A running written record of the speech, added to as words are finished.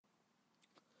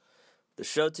The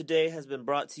show today has been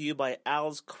brought to you by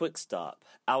Al's Quick Stop.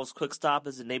 Al's Quick Stop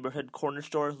is a neighborhood corner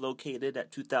store located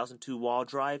at 2002 Wall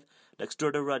Drive, next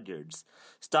door to Rudyard's.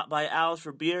 Stop by Al's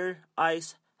for beer,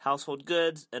 ice, household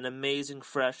goods, and amazing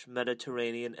fresh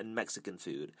Mediterranean and Mexican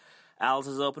food. Al's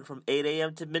is open from 8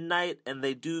 a.m. to midnight, and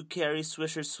they do carry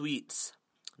Swisher Sweets.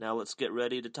 Now let's get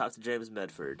ready to talk to James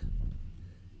Medford.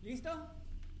 ¿Listo?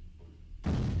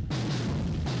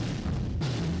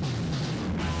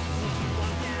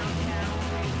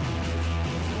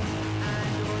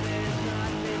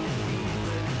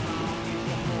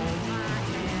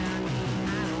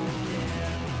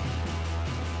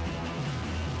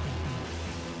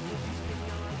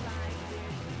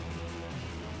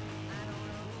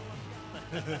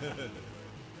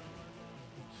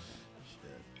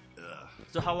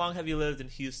 So how long have you lived in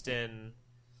Houston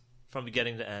from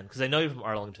beginning to end? Because I know you're from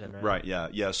Arlington, right? Right,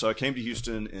 yeah. So I came to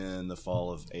Houston in the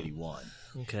fall of 81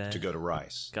 to go to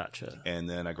Rice. Gotcha. And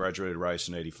then I graduated Rice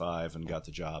in 85 and got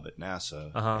the job at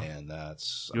NASA. And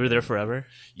that's... You were there forever?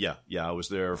 Yeah. I was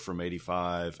there from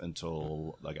 85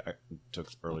 until I took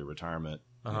early retirement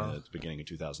at the beginning of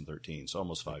 2013, so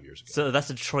almost 5 years ago. So that's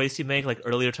a choice you make? Like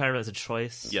early retirement is a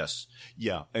choice? Yes.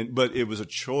 Yeah. But it was a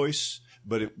choice...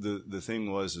 But the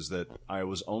thing is that I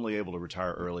was only able to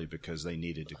retire early because they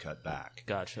needed to cut back.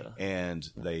 Gotcha. And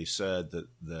they said that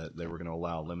they were going to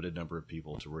allow a limited number of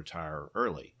people to retire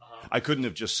early. I couldn't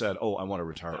have just said, I want to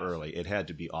retire early. It had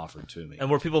to be offered to me. And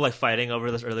were people like fighting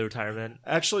over this early retirement?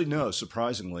 Actually, no,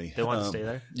 surprisingly. They wanted to stay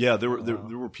there? Yeah, there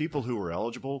were people who were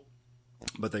eligible,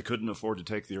 but they couldn't afford to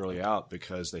take the early out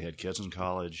because they had kids in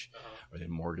college or they had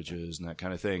mortgages and that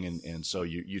kind of thing. And so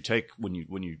you take when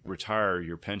you retire,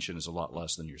 your pension is a lot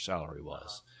less than your salary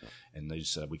was. And they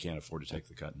just said, we can't afford to take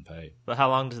the cut and pay. But how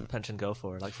long does the pension go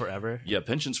for? Like forever? Yeah,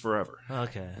 pension's forever.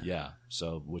 Okay. Yeah.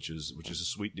 So which is a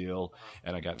sweet deal.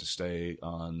 And I got to stay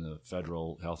on the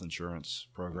federal health insurance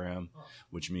program,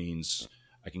 which means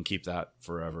I can keep that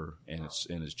forever, and it's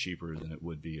cheaper than it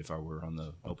would be if I were on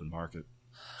the open market.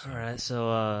 All right,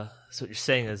 so what you're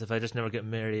saying is if I just never get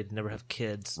married, never have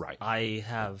kids, right, I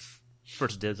have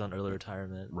first dibs on early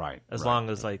retirement. Right. As long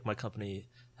as like my company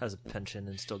has a pension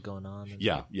and still going on.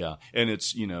 Yeah. And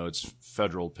it's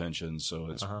federal pension, so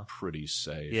it's pretty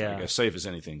safe. Yeah. I guess safe as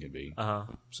anything can be.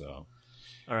 So.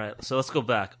 All right, so let's go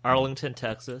back. Arlington,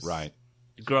 Texas. Right.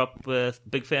 You grew up with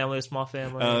big family, small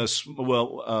family?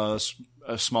 Small-ish.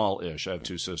 I have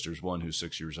two sisters, one who's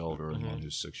 6 years older and one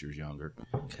who's 6 years younger.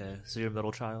 Okay, so you're a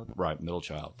middle child? Right, middle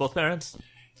child. Both parents?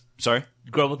 Sorry?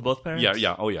 You grew up with both parents?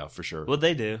 Yeah. Oh, yeah, for sure. What'd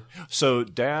they do? So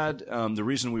Dad, the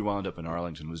reason we wound up in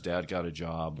Arlington was Dad got a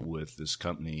job with this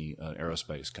company, an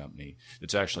aerospace company.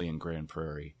 It's actually in Grand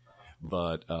Prairie.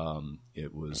 But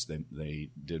it was they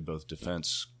did both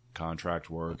defense contract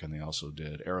work, and they also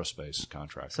did aerospace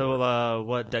contract work. So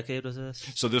what decade was this?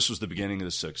 So this was the beginning of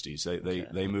the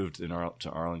 60s. They moved to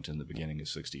Arlington the beginning of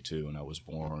 62, and I was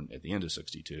born at the end of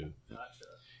 62. Gotcha.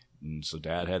 And so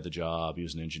Dad had the job. He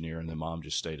was an engineer, and then Mom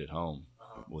just stayed at home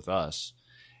with us.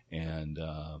 And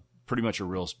pretty much a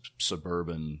real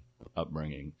suburban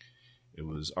upbringing.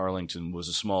 Arlington was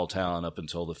a small town up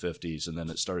until the 50s, and then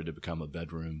it started to become a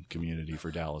bedroom community for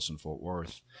Dallas and Fort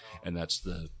Worth. And that's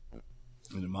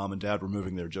and Mom and Dad were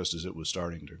moving there just as it was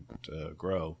starting to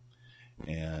grow,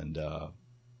 and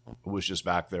was just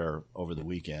back there over the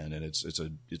weekend. And it's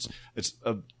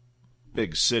a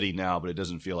big city now, but it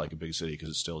doesn't feel like a big city because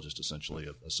it's still just essentially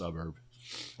a suburb.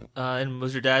 And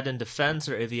was your dad in defense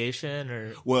or aviation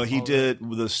or? Well,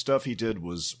 the stuff he did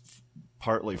was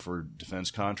partly for defense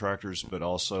contractors, but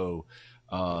also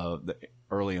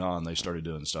early on they started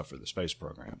doing stuff for the space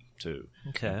program too.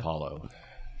 Okay, Apollo.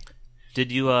 Did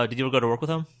you ever go to work with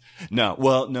him? No.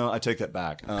 Well, no, I take that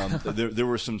back. There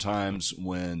were some times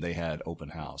when they had open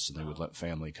house and they would let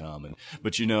family come,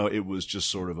 but it was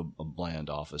just sort of a bland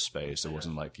office space. There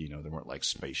wasn't like there weren't like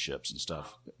spaceships and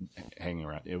stuff hanging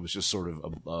around. It was just sort of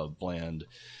a bland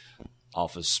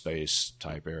office space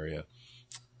type area,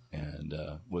 and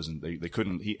they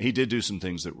couldn't. He did do some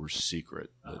things that were secret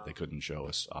that they couldn't show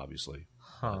us, obviously.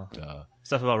 But,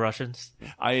 stuff about Russians?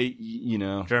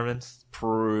 Germans?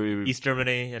 East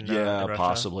Germany and Russia?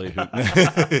 Possibly.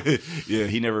 Yeah,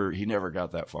 he never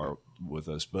got that far with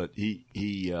us, but he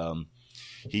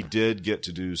did get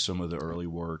to do some of the early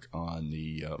work on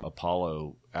the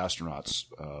Apollo astronauts'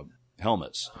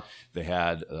 helmets. They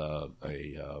had what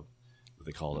they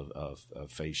called a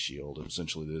face shield.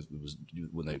 Essentially, it was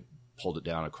when they pulled it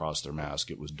down across their mask,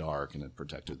 it was dark and it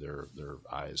protected their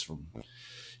eyes from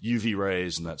UV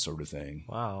rays and that sort of thing.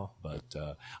 Wow. But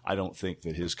I don't think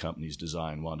that his company's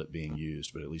design wound up being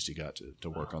used, but at least he got to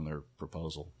work on their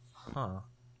proposal. Huh.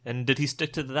 And did he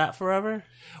stick to that forever?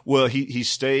 Well, he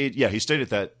stayed. Yeah, he stayed at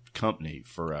that company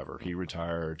forever. He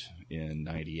retired in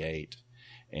 '98,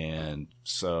 and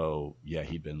so yeah,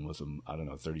 he'd been with them, I don't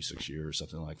know, 36 years,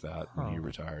 something like that, when he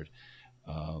retired.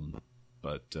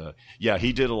 Yeah,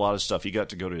 he did a lot of stuff. He got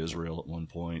to go to Israel at one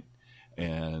point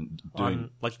and doing on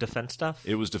like defense stuff.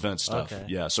 It was defense stuff. Okay.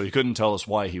 Yeah, so he couldn't tell us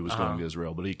why he was going to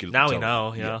Israel, but he could. Now tell, we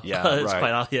know. You know, yeah, it's right.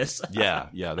 quite obvious. yeah,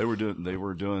 they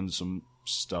were doing some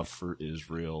stuff for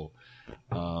Israel,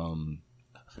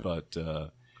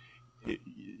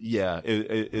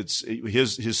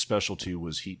 his specialty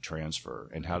was heat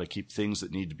transfer and how to keep things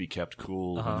that need to be kept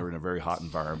cool when they're in a very hot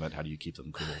environment. How do you keep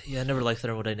them cool? Yeah, I never liked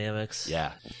thermodynamics.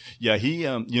 Yeah. He,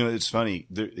 it's funny.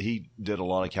 He did a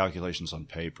lot of calculations on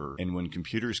paper, and when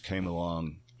computers came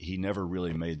along, he never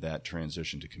really made that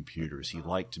transition to computers. He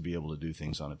liked to be able to do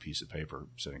things on a piece of paper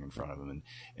sitting in front of him,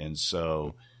 and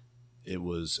so it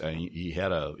was.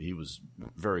 He was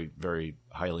very, very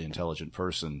highly intelligent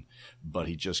person, but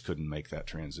he just couldn't make that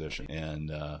transition.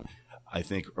 And I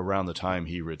think around the time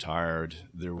he retired,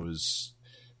 there was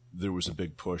a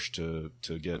big push to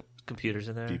get computers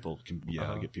in there.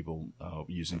 Get people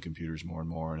using computers more and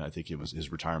more. And I think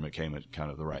his retirement came at kind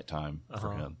of the right time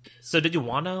for him. So did you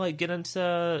want to get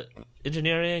into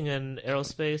engineering and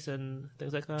aerospace and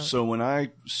things like that? So when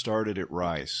I started at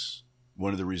Rice,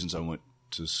 one of the reasons I went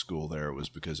to school there was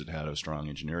because it had a strong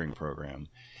engineering program,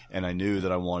 and I knew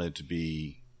that I wanted to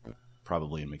be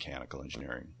probably in mechanical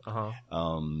engineering.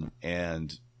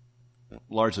 And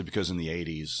largely because in the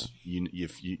 80s,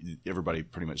 everybody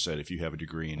pretty much said if you have a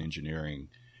degree in engineering,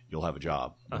 you'll have a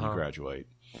job when you graduate.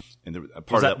 And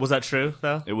was that true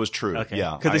though? It was true. Okay.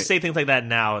 Yeah, because they say things like that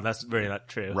now, and that's very not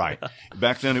true. Right.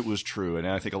 Back then, it was true, and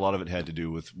I think a lot of it had to do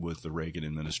with the Reagan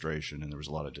administration, and there was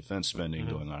a lot of defense spending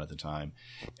going on at the time,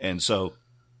 and so.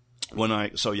 I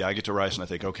get to Rice and I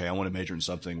think, okay, I want to major in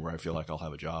something where I feel like I'll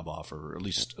have a job offer, or at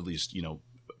least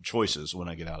choices when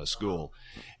I get out of school.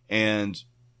 And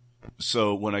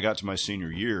so when I got to my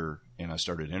senior year and I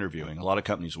started interviewing, a lot of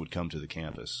companies would come to the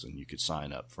campus and you could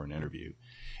sign up for an interview.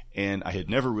 And I had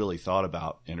never really thought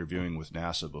about interviewing with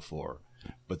NASA before,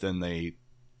 but then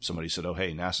somebody said, oh,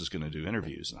 hey, NASA's going to do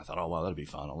interviews. And I thought, oh, wow, that'd be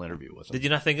fun. I'll interview with them. Did you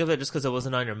not think of it just because it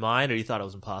wasn't on your mind, or you thought it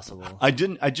was impossible? I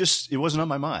didn't. It wasn't on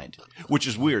my mind, which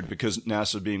is weird because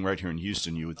NASA being right here in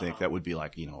Houston, you would think that would be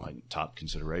like top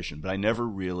consideration. But I never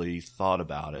really thought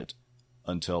about it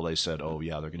until they said, oh,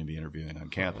 yeah, they're going to be interviewing on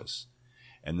campus.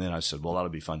 And then I said, well, that'll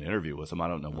be fun to interview with them. I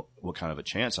don't know what kind of a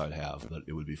chance I'd have, but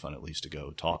it would be fun at least to go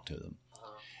talk to them.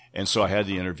 And so I had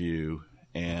the interview,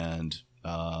 and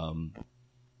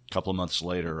couple of months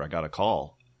later, I got a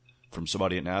call from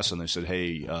somebody at NASA, and they said,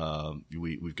 "Hey,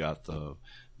 we've got the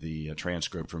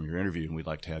transcript from your interview, and we'd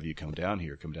like to have you come down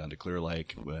to Clear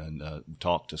Lake and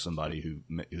talk to somebody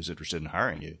who's interested in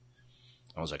hiring you."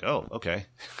 I was like, "Oh, okay."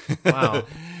 Wow.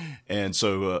 And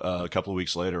so a couple of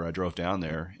weeks later, I drove down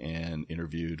there and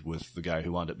interviewed with the guy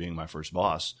who wound up being my first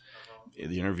boss.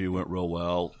 The interview went real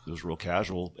well. It was real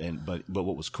casual, but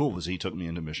what was cool was he took me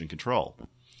into mission control.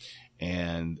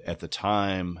 And at the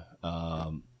time,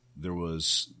 there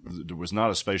was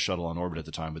not a space shuttle on orbit at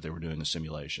the time, but they were doing a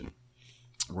simulation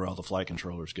where all the flight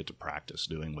controllers get to practice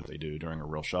doing what they do during a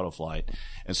real shuttle flight.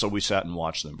 And so we sat and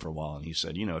watched them for a while. And he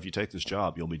said, if you take this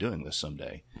job, you'll be doing this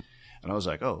someday. And I was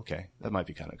like, oh, okay, that might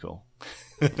be kind of cool.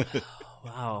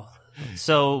 Wow.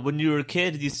 So when you were a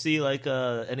kid, did you see like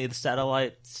any of the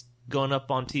satellites going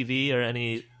up on TV or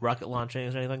any rocket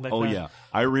launchings or anything like that? Oh, yeah.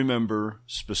 I remember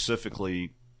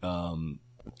specifically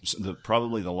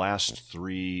probably the last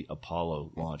 3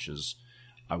 Apollo launches.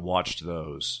 I watched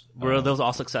those. Were those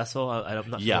all successful? I'm not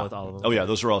familiar with all of them. Oh, yeah,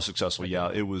 those were all successful. Yeah,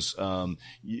 it was. I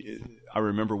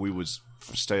remember we would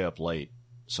stay up late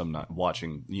some night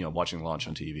watching launch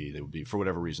on TV. They would be, for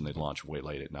whatever reason, they'd launch way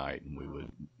late at night, and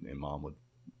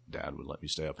Dad would let me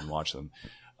stay up and watch them.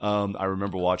 I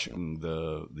remember watching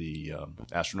the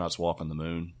astronauts walk on the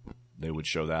moon. They would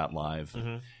show that live.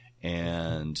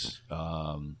 And,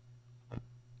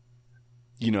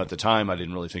 at the time, I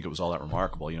didn't really think it was all that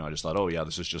remarkable. I just thought, oh, yeah,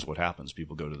 this is just what happens.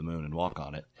 People go to the moon and walk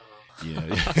on it.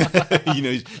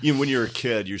 When you're a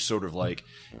kid, you're sort of like,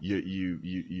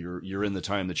 you're in the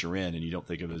time that you're in, and you don't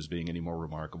think of it as being any more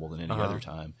remarkable than any other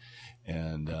time.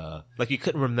 And like you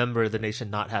couldn't remember the nation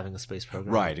not having a space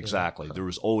program. Right, exactly. There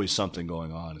was always something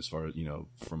going on as far as,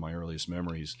 from my earliest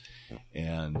memories.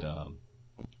 And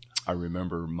I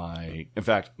remember my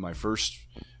first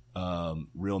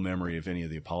real memory of any of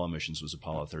the Apollo missions was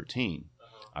Apollo 13.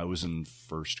 I was in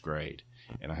first grade,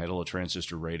 and I had a little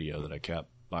transistor radio that I kept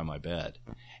by my bed.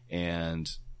 And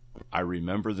I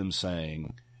remember them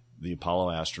saying the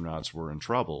Apollo astronauts were in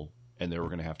trouble and they were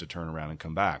going to have to turn around and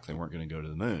come back. They weren't going to go to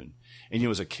the moon. And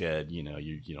as a kid,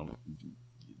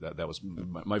 that was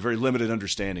my very limited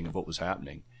understanding of what was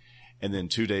happening. And then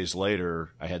 2 days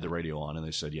later, I had the radio on, and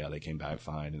they said, yeah, they came back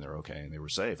fine, and they're okay, and they were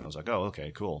safe. And I was like, oh,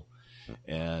 okay, cool.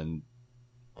 And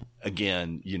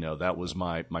again, that was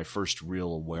my first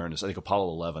real awareness. I think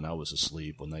Apollo 11, I was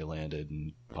asleep when they landed,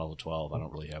 and Apollo 12, I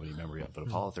don't really have any memory of, but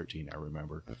Apollo 13, I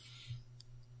remember.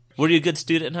 Were you a good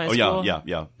student in high school? Oh,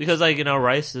 yeah. Because,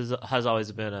 Rice has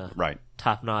always been a right.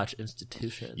 top-notch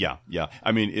institution. Yeah.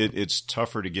 I mean, it's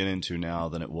tougher to get into now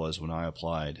than it was when I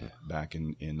applied back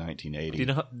in 1980. Do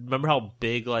you remember how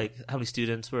big, how many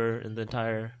students were in the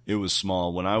entire... It was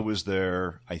small. When I was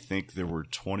there, I think there were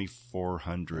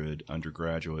 2,400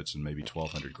 undergraduates and maybe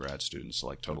 1,200 grad students,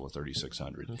 so total of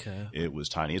 3,600. Okay. It was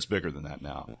tiny. It's bigger than that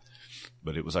now,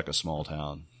 but it was like a small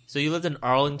town. So you lived in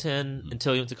Arlington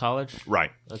until you went to college?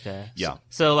 Right. Okay. Yeah.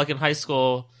 So in high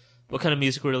school, what kind of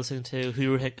music were you listening to?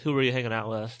 Who were you hanging out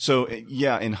with? So,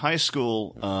 in high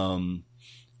school,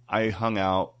 I hung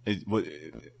out,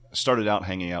 started out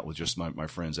hanging out with just my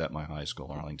friends at my high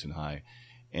school, Arlington High.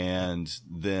 And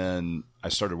then I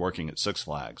started working at Six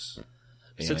Flags.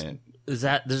 There's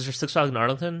your Six Flags in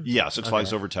Arlington? Yeah, Six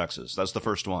Flags over Texas. That's the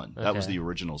first one. Okay. That was the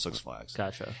original Six Flags.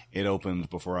 Gotcha. It opened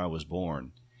before I was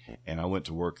born. And I went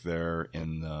to work there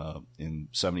in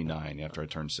 '79 after I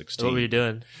turned 16. What were you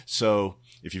doing? So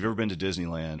if you've ever been to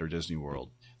Disneyland or Disney World,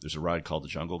 there's a ride called the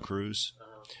Jungle Cruise.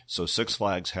 So Six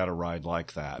Flags had a ride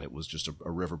like that. It was just a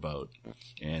riverboat,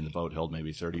 and the boat held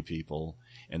maybe 30 people,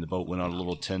 and the boat went on a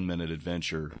little 10-minute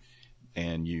adventure.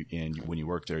 And when you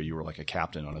worked there, you were like a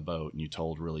captain on a boat, and you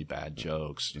told really bad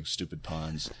jokes, stupid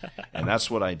puns, and that's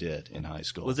what I did in high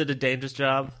school. Was it a dangerous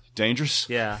job? Dangerous?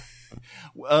 Yeah.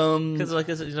 Because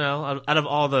out of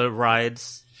all the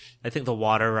rides, I think the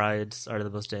water rides are the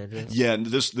most dangerous. Yeah,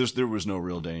 there was no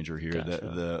real danger here. Gotcha.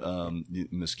 The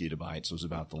mosquito bites was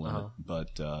about the limit,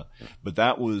 but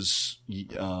that was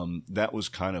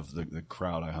kind of the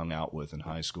crowd I hung out with in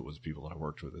high school, was people that I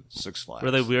worked with at Six Flags.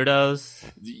 Were they weirdos?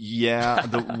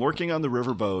 Yeah, working on the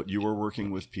riverboat, you were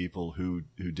working with people who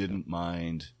didn't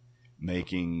mind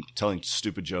telling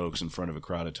stupid jokes in front of a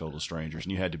crowd of total strangers,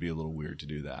 and you had to be a little weird to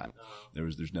do that.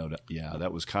 There's no doubt. Yeah,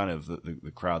 that was kind of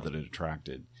the crowd that it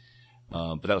attracted.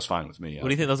 But that was fine with me. What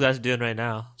do you think those guys are doing right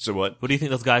now? So what? What do you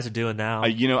think those guys are doing now?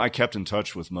 I kept in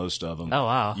touch with most of them. Oh,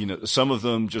 wow. Some of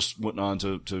them just went on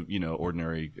to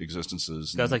ordinary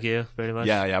existences. Guys like you, pretty much?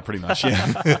 Yeah, pretty much,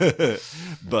 yeah.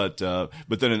 But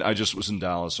then I just was in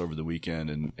Dallas over the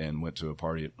weekend and went to a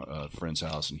party at a friend's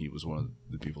house, and he was one of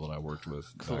the people that I worked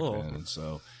with back then. And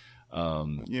so,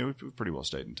 we pretty well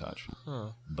stayed in touch.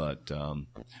 Huh. But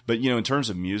in terms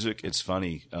of music, it's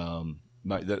funny.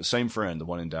 That same friend, the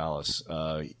one in Dallas,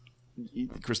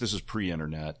 Chris, this is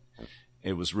pre-internet.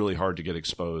 It was really hard to get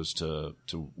exposed to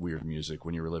weird music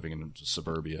when you were living in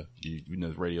suburbia.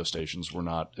 The radio stations were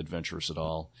not adventurous at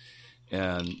all.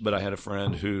 But I had a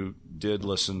friend who did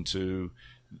listen to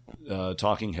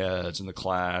Talking Heads and The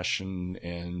Clash and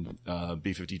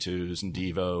B-52s and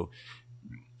Devo.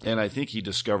 And I think he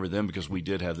discovered them because we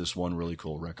did have this one really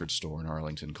cool record store in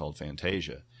Arlington called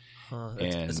Fantasia.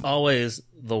 It's always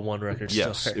the one record store.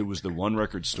 Yes, it was the one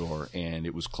record store, and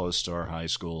it was close to our high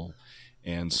school,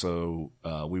 and so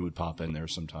we would pop in there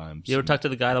sometimes. You ever talk to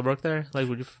the guy that worked there?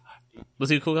 Was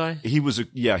he a cool guy? He was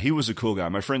a cool guy.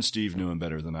 My friend Steve knew him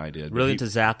better than I did. Really into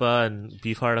Zappa and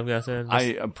Beefheart, I'm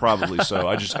guessing. Probably so.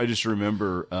 I just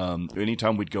remember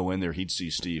anytime we'd go in there, he'd see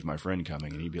Steve, my friend,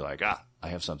 coming, and he'd be like, I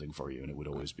have something for you, and it would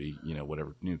always be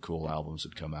whatever new cool albums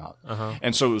had come out.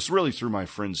 And so it was really through my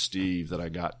friend Steve that I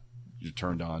got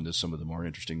turned on to some of the more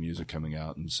interesting music coming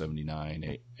out in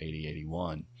 79, 80,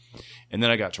 81. And then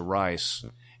I got to Rice,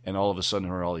 and all of a sudden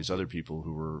heard all these other people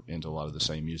who were into a lot of the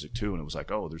same music too. And it was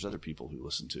like, oh, there's other people who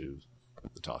listen to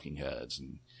the Talking Heads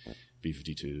and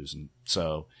B-52s. And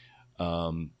so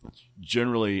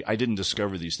generally I didn't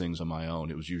discover these things on my own.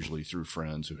 It was usually through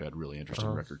friends who had really interesting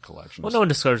record collections. Well, no one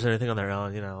discovers anything on their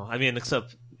own,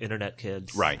 except internet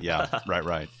kids. Right, yeah,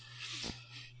 right.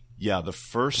 Yeah, the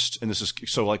first, and this is,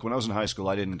 so when I was in high school,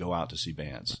 I didn't go out to see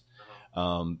bands.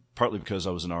 Partly because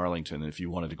I was in Arlington, and if you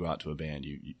wanted to go out to a band,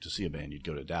 to see a band, you'd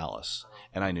go to Dallas.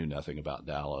 And I knew nothing about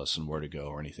Dallas and where to go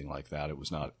or anything like that. It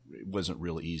wasn't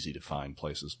real easy to find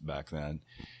places back then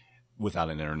without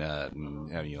an internet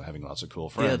and having lots of cool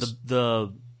friends.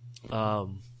 Yeah,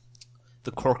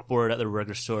 the corkboard at the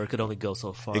record store could only go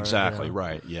so far. Exactly,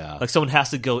 right, yeah. Someone has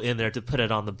to go in there to put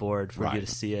it on the board for you to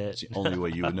see it. It's the only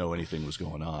way you would know anything was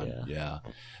going on, yeah.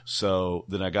 So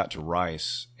then I got to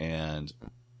Rice, and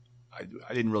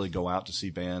I didn't really go out to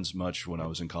see bands much when I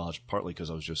was in college, partly because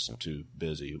I was just too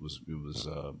busy. It was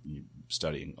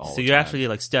studying all the time. So you're actually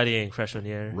like studying freshman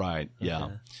year? Right, yeah.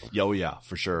 Okay. Yeah, oh yeah,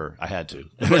 for sure. I had to.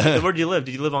 Where do you live?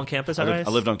 Did you live on campus at Rice?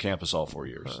 I lived on campus all 4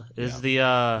 years. Is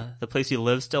the place you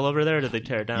live still over there, or did they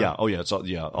tear it down? Yeah, oh yeah, it's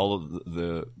all of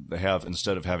they have,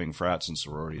 instead of having frats and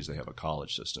sororities, they have a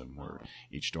college system where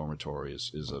each dormitory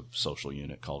is a social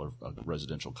unit called a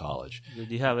residential college. Do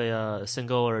you have a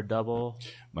single or a double?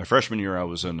 My freshman year, I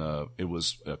was it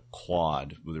was a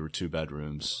quad. There were 2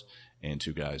 bedrooms and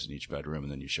 2 guys in each bedroom,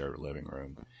 and then you shared a living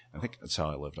room. I think that's how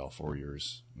I lived all 4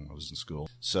 years when I was in school.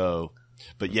 So,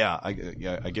 but yeah, I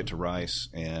get to Rice,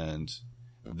 and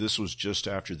this was just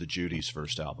after the Judy's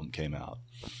first album came out,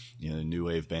 a new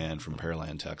wave band from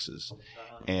Pearland, Texas,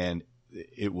 and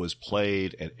it was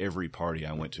played at every party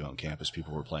I went to on campus.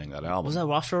 People were playing that album. Was that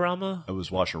Washarama? It was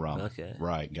Washarama. Okay.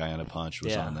 Right. Guyana Punch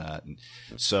was on that. And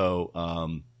so,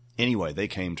 anyway, they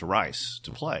came to Rice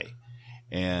to play,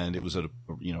 and it was at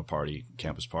a party,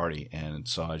 campus party. And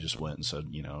so I just went and said,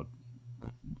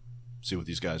 see what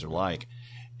these guys are like.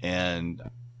 And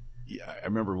I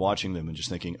remember watching them and just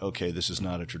thinking, okay, this is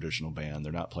not a traditional band.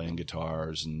 They're not playing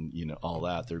guitars and all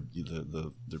that.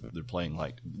 They're playing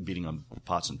like beating on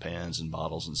pots and pans and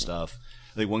bottles and stuff.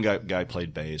 I think one guy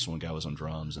played bass, one guy was on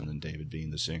drums, and then David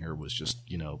Bean, the singer, was just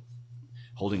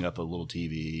holding up a little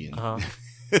TV. And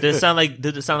Did it sound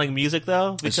like music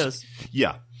though? Because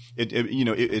yeah.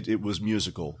 It was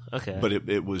musical, okay, but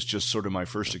it was just sort of my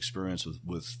first experience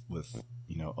with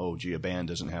a band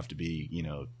doesn't have to be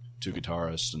 2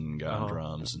 guitarists and guy on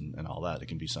drums and all that. It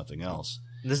can be something else.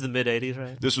 This is the mid '80s,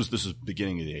 right? This was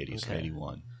beginning of the '80s, okay.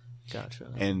 81.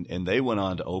 Gotcha. And they went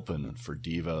on to open for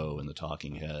Devo and the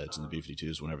Talking Heads and the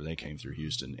B-52s whenever they came through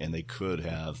Houston, and they could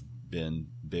have been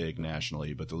big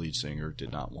nationally, but the lead singer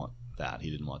did not want that.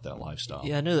 He didn't want that lifestyle.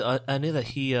 Yeah, I knew that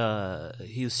he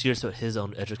was serious about his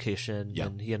own education,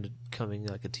 and he ended up becoming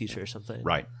like a teacher or something.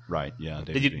 Right. Yeah.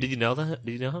 Did you know that?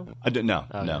 Did you know him? I didn't. No,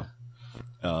 okay. No.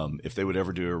 If they would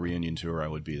ever do a reunion tour, I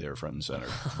would be there front and center.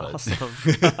 But, awesome.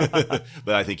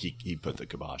 But I think he put the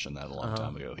kibosh on that a long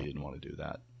time ago. He didn't want to do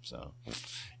that. So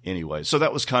anyway, so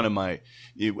that was kind of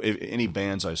any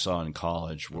bands I saw in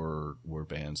college were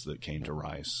bands that came to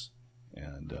Rice.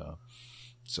 And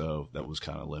so that was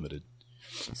kind of limited.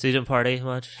 So you didn't party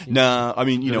much? No, I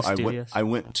mean, I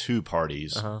went to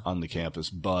parties on the campus,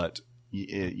 but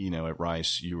at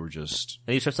Rice, you were just...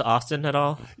 Any trips to Austin at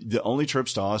all? The only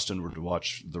trips to Austin were to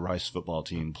watch the Rice football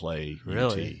team play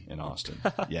really? UT in Austin.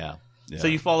 Yeah. So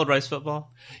you followed Rice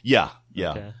football? Yeah.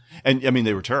 Okay. And I mean,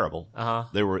 they were terrible.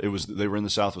 They were in the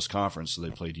Southwest Conference, so they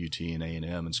played UT and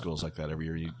A&M and schools like that every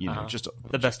year. Just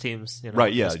the best teams,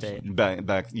 right? Yeah.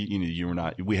 Back, you were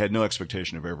not. We had no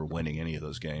expectation of ever winning any of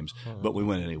those games, but we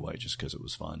went anyway just because it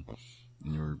was fun.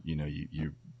 And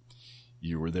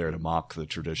you were there to mock the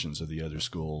traditions of the other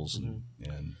schools,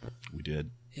 and we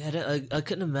did. Yeah, I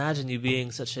couldn't imagine you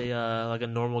being such a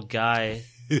normal guy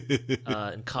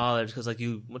in college, because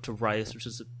you went to Rice, which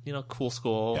is a cool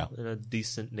school in a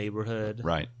decent neighborhood,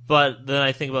 right? But then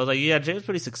I think about James is a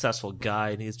pretty successful guy,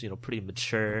 and he's pretty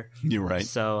mature. You're right.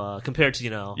 So compared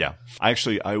to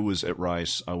I was at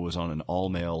Rice. I was on an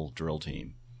all-male drill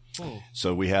team.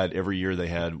 So we had every year they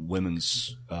had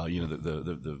women's,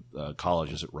 the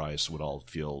colleges at Rice would all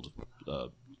field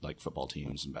like football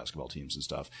teams and basketball teams and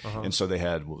stuff, and so they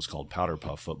had what was called powder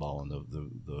puff football, and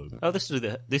they still do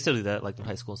that. They still do that in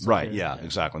high school. Right? Yeah,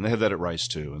 exactly. And they have that at Rice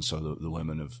too. And so the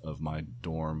women of my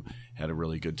dorm had a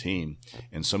really good team.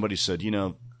 And somebody said,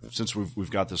 since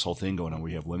we've got this whole thing going on,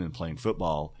 we have women playing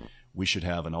football, we should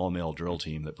have an all male drill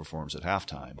team that performs at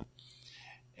halftime.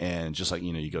 And just like,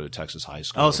 you go to Texas high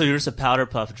school. Oh, so you're just a powder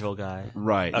puff drill guy.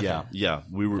 Right. Okay. Yeah.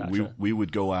 Gotcha. We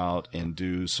would go out and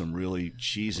do some really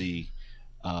cheesy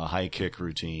high kick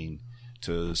routine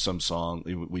to some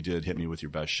song. We did Hit Me With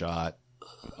Your Best Shot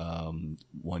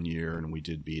one year, and we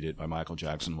did Beat It by Michael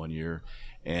Jackson one year.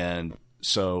 And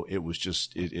so it was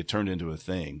just, it turned into a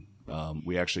thing.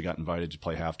 We actually got invited to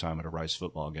play halftime at a Rice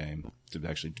football game, to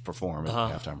actually perform at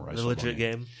halftime at a Rice football legit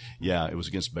game. Yeah, it was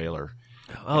against Baylor.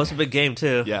 Oh, it's a big game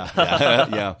too.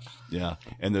 Yeah.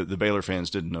 And the Baylor fans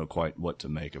didn't know quite what to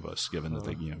make of us, given that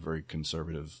they, very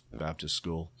conservative Baptist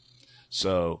school.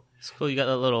 So it's cool. You got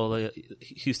that little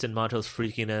Houston Montrose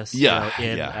freakiness.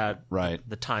 At right.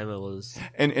 the time it was.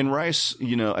 And Rice,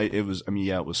 it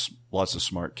was lots of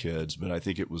smart kids, but I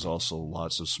think it was also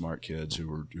lots of smart kids who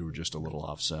were just a little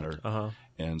off center.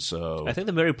 And so I think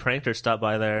the Mary Prankster stopped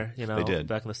by there. They did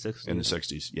back in the '60s. In the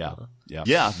 '60s, yeah.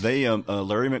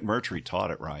 Larry McMurtry taught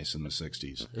at Rice in the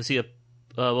 '60s. Is he a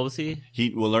what was he?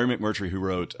 Larry McMurtry, who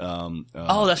wrote.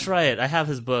 Oh, that's right. I have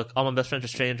his book. All My Best Friends Are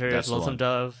Strangers. Lonesome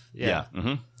Dove. Yeah.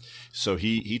 Mm-hmm. So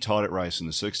he taught at Rice in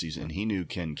the '60s, and he knew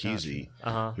Ken Kesey,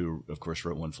 who of course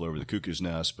wrote One Flew Over the Cuckoo's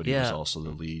Nest, but he was also the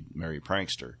lead Merry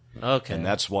Prankster. Okay. And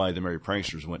that's why the Merry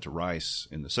Pranksters went to Rice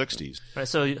in the '60s. Right.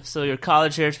 So your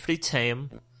college year is pretty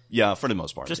tame. Yeah, for the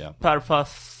most part. Just yeah. powder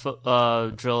puff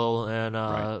drill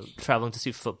and traveling to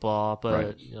see football,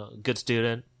 but good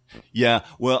student. Yeah,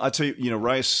 well, I tell you,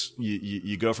 Rice,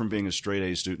 you go from being a straight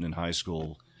A student in high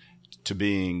school to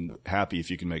being happy if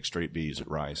you can make straight B's at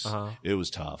Rice. It was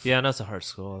tough. Yeah, and that's a hard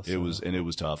school. So. It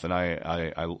was tough, and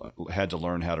I had to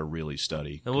learn how to really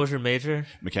study. And what was your major?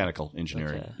 Mechanical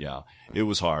engineering. Okay. Yeah, it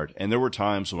was hard, and there were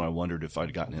times when I wondered if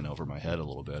I'd gotten in over my head a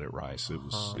little bit at Rice.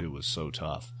 It was so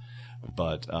tough,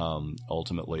 but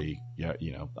ultimately,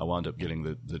 I wound up getting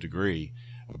the degree.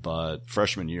 But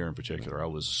freshman year in particular, it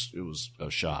was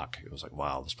a shock. It was like,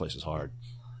 wow, this place is hard.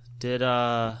 Did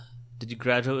you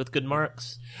graduate with good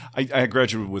marks? I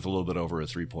graduated with a little bit over a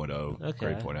 3.0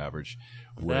 grade point average.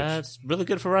 That's really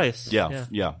good for Rice. Yeah,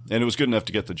 and it was good enough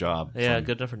to get the job. Yeah,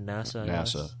 good enough for NASA.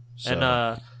 NASA. So.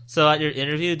 And so at your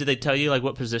interview, did they tell you like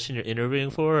what position you're interviewing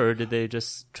for, or did they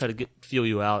just try to feel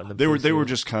you out? They were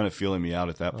just kind of feeling me out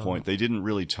at that point. They didn't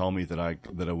really tell me that I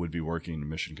would be working in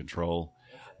mission control.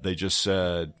 They just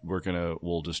said,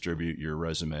 we'll distribute your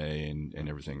resume and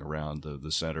everything around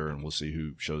the center, and we'll see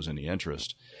who shows any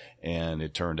interest. And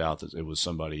it turned out that it was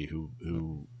somebody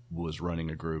who was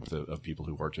running a group of people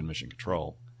who worked in mission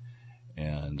control.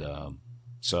 And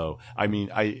so, I mean,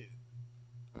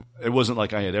 it wasn't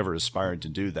like I had ever aspired to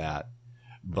do that.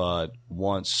 But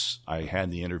once I had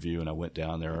the interview and I went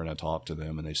down there and I talked to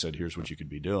them and they said, here's what you could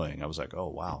be doing, I was like, oh,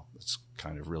 wow, that's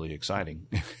kind of really exciting.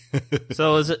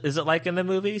 So is it like in the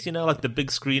movies, like the big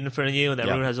screen in front of you and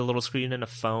everyone has a little screen and a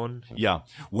phone? Yeah.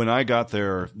 When I got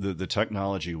there, the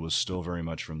technology was still very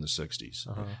much from the 60s.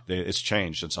 It's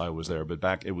changed since I was there, but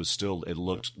back it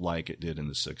looked like it did in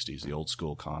the 60s, the old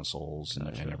school consoles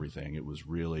and everything. It was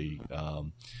really,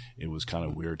 it was kind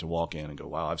of weird to walk in and go,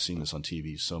 wow, I've seen this on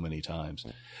TV so many times.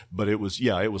 But it was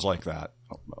like that.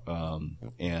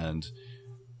 And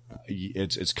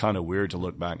it's kind of weird to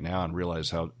look back now and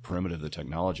realize how primitive the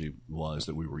technology was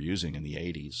that we were using in the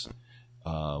 80s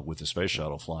with the space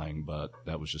shuttle flying, but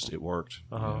that was just, it worked.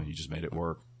 You just made it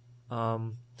work.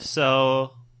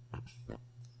 So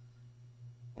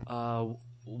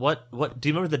what do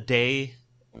you remember the day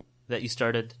that you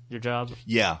started your job?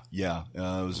 Yeah. It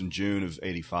was in June of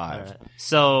 '85. Right.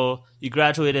 So you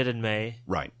graduated in May.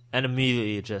 Right. And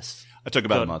immediately just I took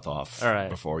about a month off all right.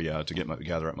 before, to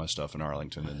gather up my stuff in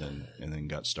Arlington, and then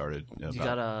got started.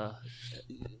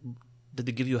 Did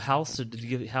they give you a house, or did they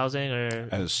give you housing, or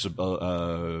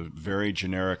a very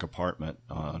generic apartment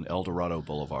on El Dorado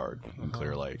Boulevard in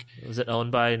Clear Lake? Was it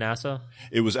owned by NASA?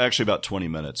 It was actually about 20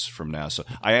 minutes from NASA.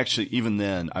 Even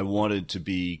then, I wanted to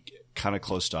be kind of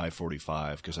close to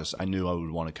I-45 because I knew I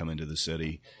would want to come into the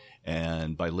city,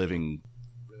 and by living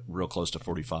real close to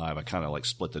 45, I kind of like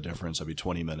split the difference. I'd be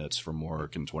 20 minutes from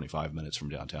work and 25 minutes from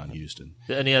downtown Houston.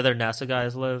 Did any other NASA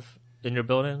guys live in your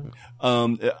building?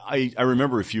 I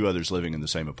remember a few others living in the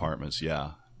same apartments,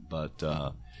 yeah. But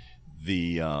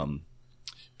the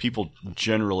people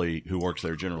who worked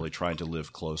there generally tried to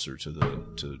live closer to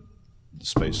the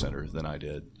Space Center than I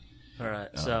did. All right.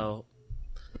 So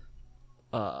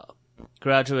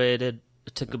graduated,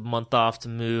 took a month off to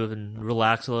move and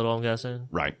relax a little, I'm guessing.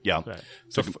 Right, yeah. Right.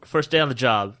 So first day on the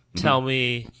job, tell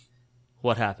me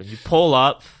what happened. You pull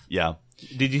up. Yeah.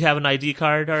 Did you have an ID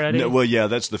card already? No, well, yeah,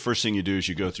 that's the first thing you do is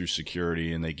you go through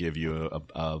security and they give you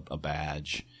a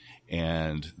badge,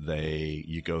 and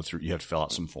you have to fill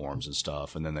out some forms and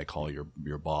stuff, and then they call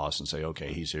your boss and say,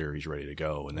 okay, he's here, he's ready to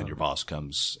go, and then your boss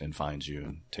comes and finds you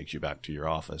and takes you back to your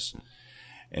office.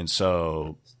 And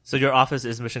so your office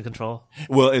is Mission Control?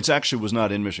 Well, it actually was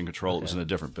not in Mission Control. Okay. It was in a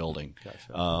different building.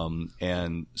 Gotcha.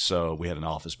 And so we had an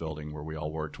office building where we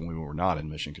all worked when we were not in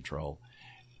Mission Control.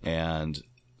 And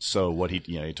so what he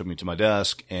took me to my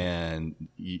desk, and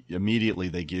immediately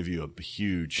they give you a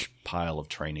huge pile of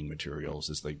training materials.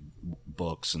 It's like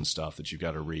books and stuff that you've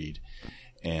got to read.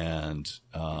 And,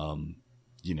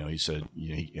 he said,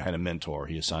 he had a mentor.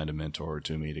 He assigned a mentor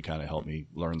to me to kind of help me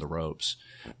learn the ropes.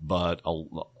 But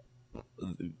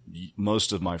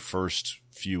most of my first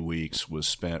few weeks was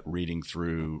spent reading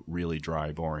through really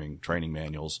dry, boring training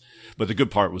manuals. But the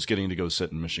good part was getting to go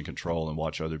sit in Mission Control and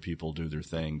watch other people do their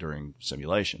thing during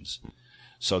simulations.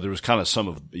 So there was kind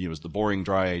of it was the boring,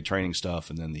 dry training stuff,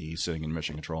 and then the sitting in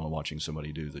Mission Control and watching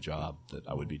somebody do the job that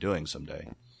I would be doing someday.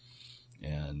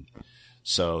 And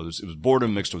so it was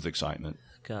boredom mixed with excitement.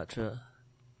 Gotcha.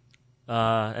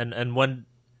 And when,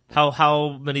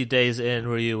 how many days in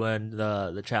were you when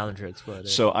the Challenger exploded?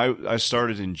 So I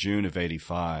started in June of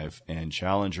 '85, and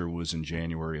Challenger was in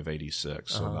January of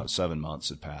 '86. So about 7 months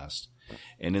had passed.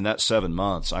 And in that 7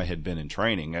 months, I had been in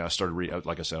training. I started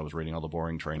like I said, I was reading all the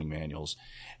boring training manuals,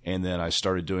 and then I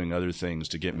started doing other things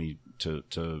to get me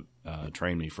to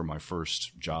train me for my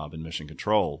first job in mission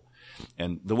control.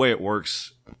 And the way it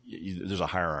works, there's a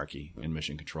hierarchy in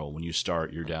mission control. When you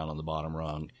start, you're down on the bottom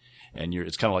rung, and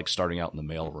it's kind of like starting out in the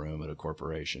mail room at a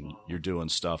corporation. You're doing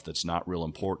stuff that's not real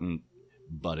important,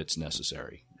 but it's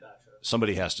necessary.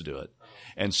 Somebody has to do it.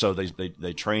 And so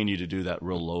they train you to do that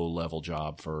real low-level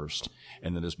job first,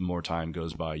 and then as more time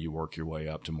goes by, you work your way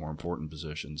up to more important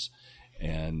positions.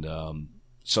 And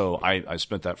so I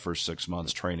spent that first 6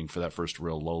 months training for that first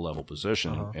real low-level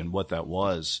position, and what that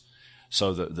was,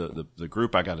 so the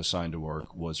group I got assigned to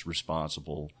work was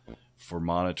responsible for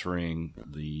monitoring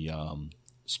the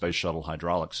space shuttle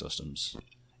hydraulic systems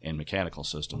and mechanical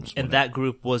systems. And that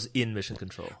group was in mission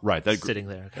control. Right. That sitting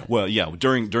there. Okay. Well, yeah,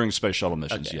 during space shuttle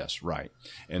missions, yes, right.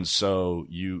 And so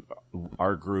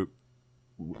our group,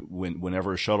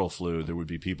 whenever a shuttle flew, there would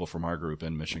be people from our group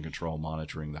in mission control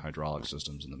monitoring the hydraulic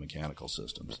systems and the mechanical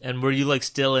systems. And were you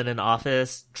still in an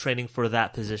office training for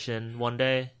that position one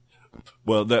day?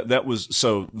 Well, that was,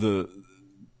 so the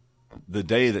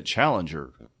day that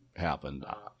Challenger happened,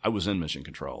 I was in mission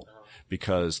control.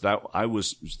 Because I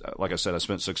was, like I said, I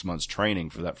spent 6 months training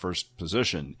for that first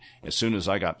position. As soon as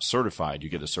I got certified, you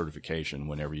get a certification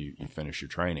whenever you finish your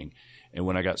training. And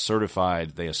when I got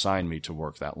certified, they assigned me to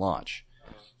work that launch.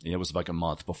 And it was like a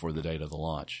month before the date of the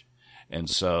launch. And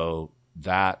so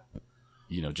that,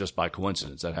 just by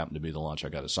coincidence, that happened to be the launch I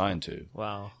got assigned to.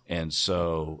 Wow. And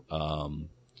so,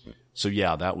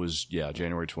 that was,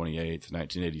 January 28th,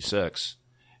 1986.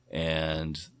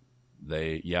 And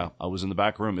I was in the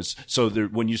back room.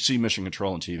 When you see mission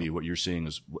control on TV, what you're seeing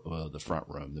is the front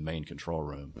room, the main control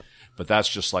room. But that's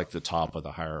just like the top of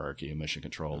the hierarchy of mission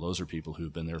control. Those are people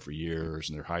who've been there for years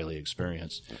and they're highly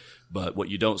experienced. But what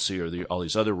you don't see are all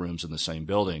these other rooms in the same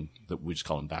building that we just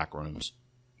call them back rooms.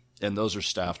 And those are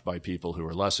staffed by people who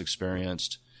are less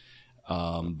experienced,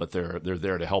 but they're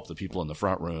there to help the people in the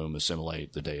front room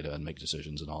assimilate the data and make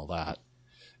decisions and all that.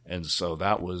 And so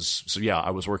I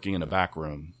was working in a back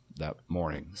room that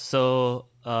morning. So,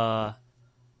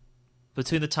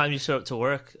 between the time you showed up to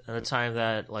work and the time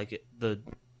that the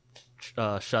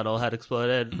shuttle had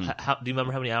exploded, do you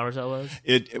remember how many hours that was?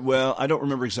 Well, I don't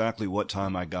remember exactly what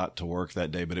time I got to work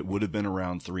that day, but it would have been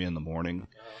around 3 a.m.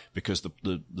 because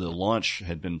the launch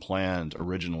had been planned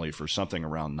originally for something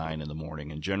around 9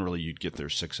 a.m, and generally you'd get there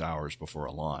 6 hours before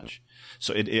a launch.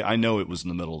 So I know it was in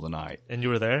the middle of the night. And you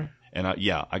were there? And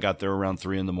I got there around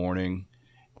 3 a.m.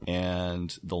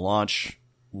 And the launch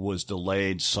was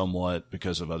delayed somewhat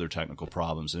because of other technical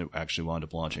problems, and it actually wound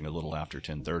up launching a little after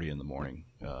 10:30 in the morning,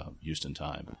 Houston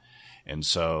time. And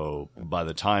so by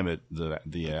the time the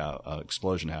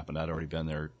explosion happened, I'd already been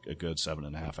there a good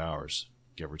 7.5 hours,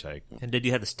 give or take. And did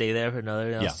you have to stay there for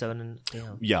another 7?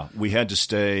 Yeah, we had to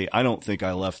stay. I don't think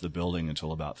I left the building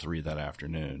until about 3 that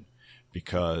afternoon,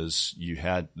 because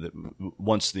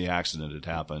once the accident had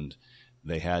happened,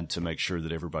 they had to make sure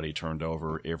that everybody turned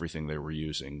over everything they were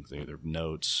using, their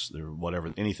notes, their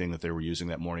whatever, anything that they were using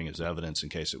that morning as evidence in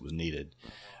case it was needed.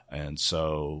 And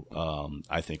so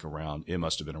I think it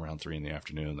must have been around 3 in the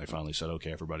afternoon. They finally said,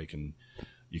 "Okay, everybody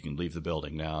you can leave the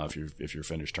building now if you're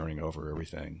finished turning over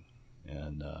everything."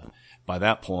 And by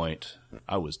that point,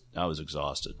 I was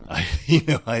exhausted.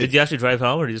 Did you actually drive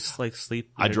home, or did you just sleep?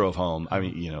 I drove home. I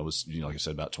mean, it was like I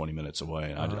said, about 20 minutes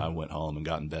away. And I went home and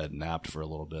got in bed and napped for a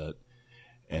little bit.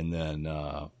 And then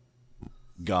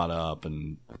got up,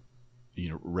 and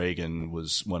Reagan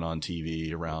went on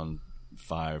TV around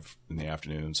 5 in the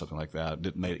afternoon, something like that.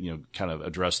 Kind of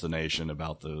addressed the nation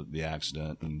about the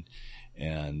accident,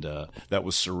 and that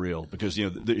was surreal because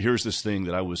here's this thing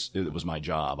that it was my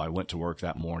job. I went to work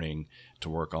that morning to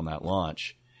work on that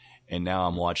launch, and now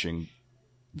I'm watching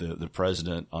the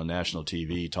president on national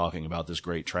TV talking about this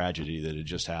great tragedy that had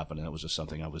just happened, and that was just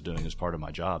something I was doing as part of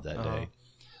my job that day.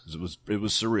 It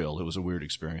was surreal. It was a weird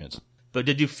experience. But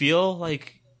did you feel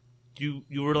like you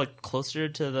were closer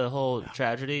to the whole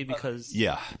tragedy because?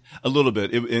 Yeah, a little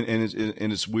bit.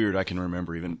 And it's weird. I can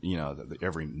remember even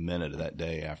every minute of that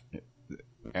day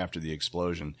after the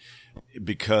explosion,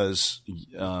 because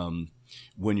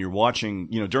when you're watching,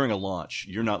 during a launch,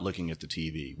 you're not looking at the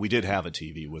TV. We did have a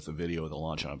TV with a video of the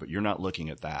launch on it, but you're not looking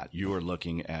at that. You are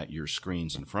looking at your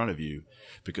screens in front of you,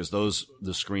 because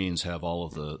the screens have all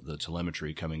of the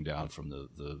telemetry coming down from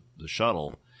the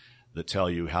shuttle that tell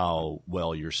you how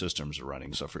well your systems are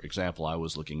running. So, for example, I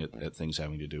was looking at things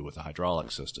having to do with the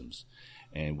hydraulic systems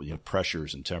and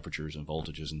pressures and temperatures and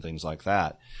voltages and things like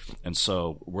that. And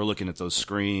so we're looking at those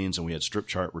screens, and we had strip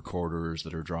chart recorders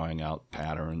that are drawing out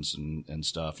patterns and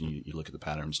stuff. And you look at the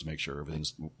patterns to make sure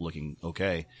everything's looking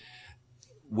okay.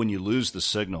 When you lose the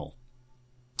signal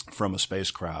from a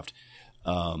spacecraft,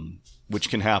 which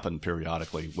can happen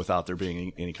periodically without there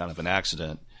being any kind of an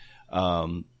accident,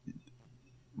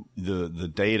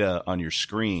 the data on your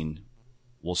screen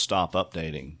will stop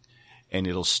updating, and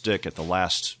it'll stick at the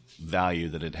last value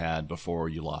that it had before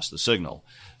you lost the signal.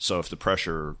 So if the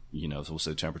pressure, we'll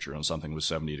say the temperature on something was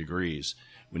 70 degrees,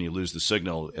 when you lose the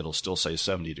signal, it'll still say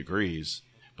 70 degrees,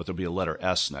 but there'll be a letter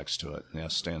S next to it. And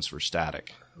S stands for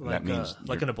static. That means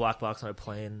like in a black box on a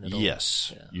plane.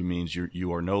 Yes. Yeah. You means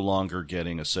you are no longer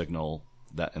getting a signal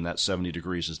and that 70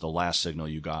 degrees is the last signal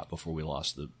you got before we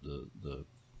lost the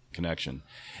connection.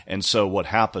 And so what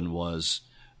happened was,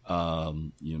 a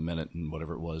minute and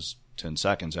whatever it was, 10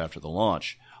 seconds after the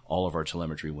launch, all of our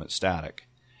telemetry went static.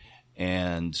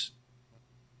 And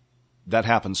that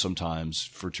happens sometimes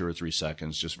for 2 or 3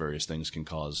 seconds. Just various things can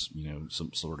cause,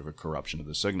 some sort of a corruption of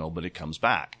the signal, but it comes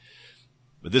back.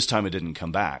 But this time it didn't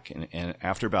come back. And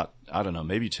after about, I don't know,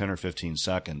 maybe 10 or 15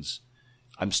 seconds,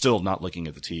 I'm still not looking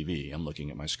at the TV. I'm looking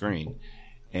at my screen.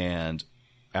 And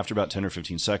after about 10 or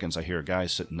 15 seconds, I hear a guy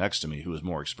sitting next to me who was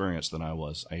more experienced than I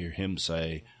was. I hear him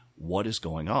say, "What is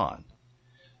going on?"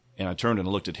 And I turned and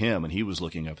looked at him, and he was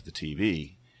looking up at the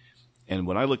TV. And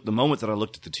the moment that I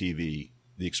looked at the TV,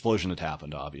 the explosion had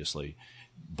happened, obviously.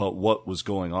 But what was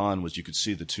going on was you could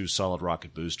see the 2 solid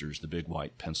rocket boosters, the big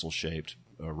white pencil-shaped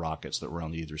rockets that were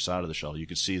on either side of the shuttle. You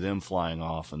could see them flying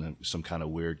off in some kind of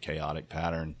weird, chaotic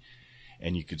pattern.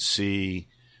 And you could see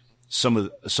some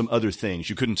other things.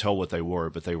 You couldn't tell what they were,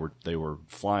 but they were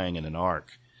flying in an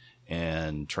arc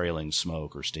and trailing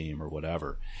smoke or steam or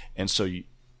whatever. And so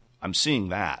I'm seeing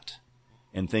that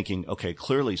and thinking, okay,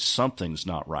 clearly something's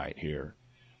not right here.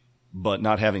 But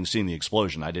not having seen the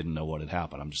explosion, I didn't know what had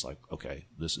happened. I'm just like, okay,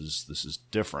 this is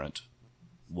different.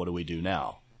 What do we do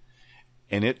now?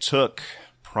 And it took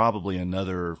probably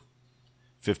another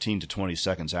 15 to 20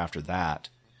 seconds after that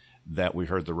we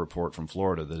heard the report from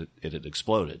Florida that it had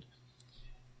exploded.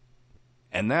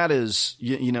 And that is,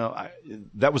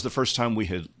 that was the first time we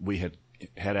had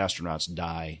astronauts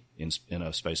die in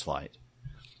a space flight.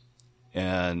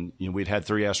 And we'd had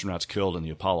 3 astronauts killed in the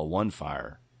Apollo 1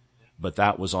 fire, but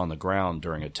that was on the ground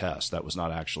during a test. That was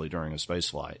not actually during a space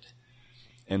flight.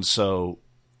 And so,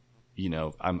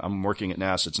 I'm working at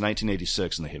NASA. It's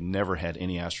 1986, and they have never had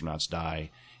any astronauts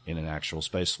die in an actual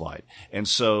space flight. And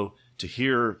so to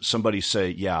hear somebody say,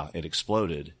 yeah, it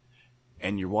exploded,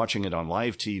 and you're watching it on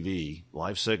live TV,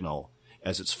 live signal,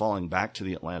 as it's falling back to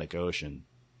the Atlantic Ocean,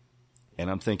 and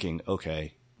I'm thinking,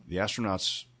 okay, the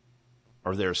astronauts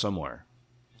are there somewhere.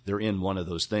 They're in one of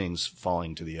those things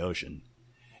falling to the ocean.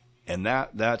 And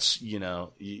that's,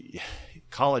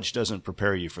 college doesn't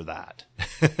prepare you for that.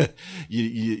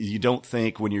 You don't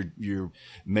think when you're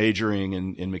majoring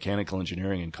in mechanical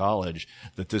engineering in college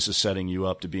that this is setting you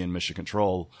up to be in mission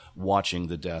control watching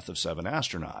the death of 7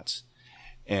 astronauts.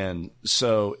 And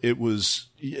so it was,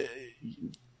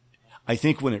 I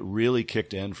think when it really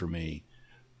kicked in for me,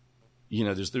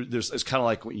 there's it's kind of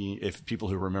like if people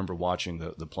who remember watching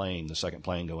the second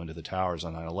plane go into the towers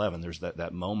on 9/11, there's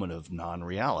that moment of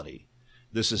non-reality.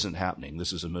 This isn't happening.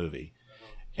 This is a movie.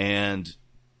 And,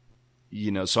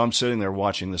 so I'm sitting there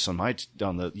watching this on the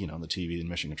TV in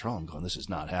Mission Control. I'm going, this is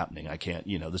not happening. I can't,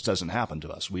 this doesn't happen to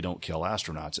us. We don't kill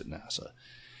astronauts at NASA.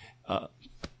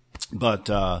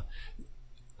 But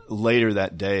later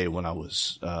that day when I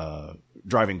was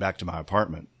driving back to my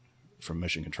apartment from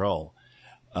Mission Control,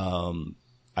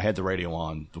 I had the radio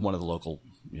on, one of the local,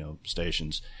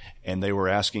 stations, and they were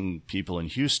asking people in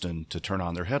Houston to turn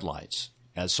on their headlights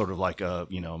as sort of like a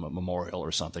memorial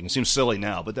or something. It seems silly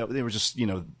now, but they were just,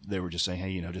 they were just saying,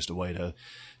 hey, just a way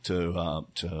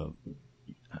to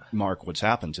mark what's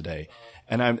happened today.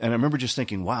 And I remember just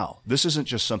thinking, wow, this isn't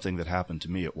just something that happened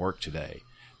to me at work today.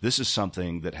 This is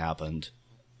something that happened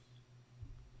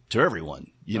to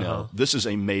everyone. This is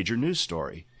a major news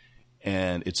story.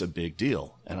 And it's a big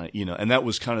deal. And and that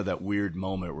was kind of that weird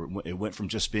moment where it went from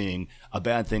just being a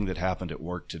bad thing that happened at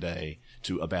work today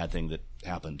to a bad thing that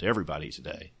happened to everybody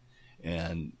today.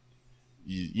 And,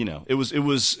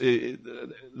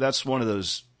 that's one of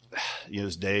those,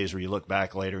 those days where you look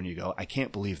back later and you go, I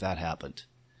can't believe that happened.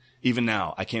 Even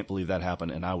now, I can't believe that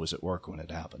happened. And I was at work when it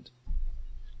happened.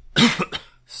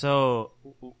 So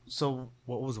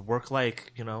what was work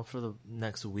like, for the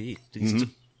next week?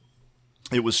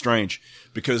 It was strange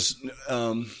because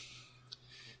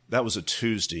That was a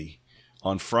Tuesday.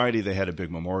 On Friday, they had a big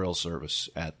memorial service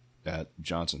at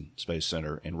Johnson Space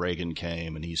Center, and Reagan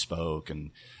came and he spoke.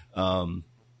 And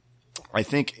I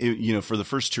think, for the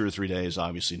first 2 or 3 days,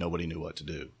 obviously nobody knew what to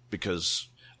do because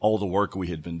all the work we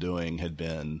had been doing had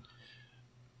been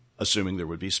assuming there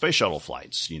would be space shuttle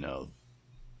flights,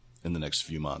 in the next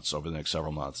few months, over the next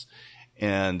several months.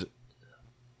 And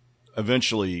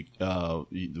eventually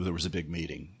there was a big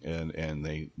meeting,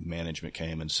 and management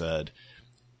came and said,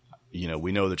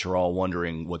 we know that you're all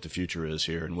wondering what the future is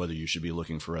here and whether you should be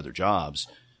looking for other jobs.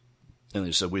 And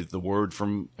they said, the word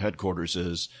from headquarters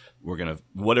is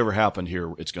whatever happened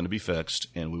here, it's going to be fixed,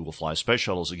 and we will fly space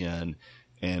shuttles again.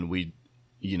 And we,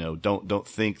 don't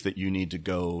think that you need to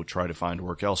go try to find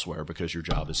work elsewhere because your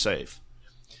job is safe.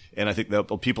 And I think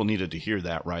that people needed to hear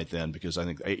that right then, because I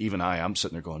think I'm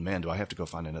sitting there going, man, do I have to go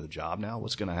find another job now?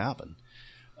 What's going to happen?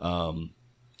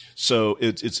 So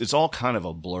it's all kind of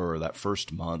a blur that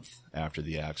first month after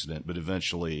the accident, but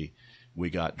eventually we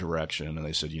got direction, and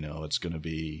they said, it's going to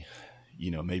be,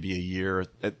 maybe a year.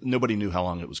 Nobody knew how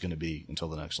long it was going to be until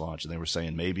the next launch, and they were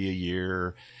saying maybe a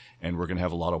year, and we're going to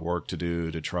have a lot of work to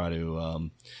do to try to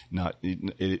not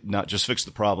just fix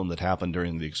the problem that happened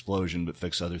during the explosion, but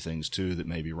fix other things too that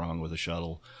may be wrong with the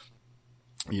shuttle.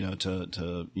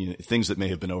 Things that may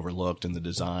have been overlooked in the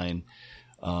design.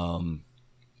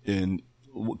 And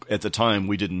at the time,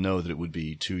 we didn't know that it would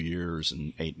be 2 years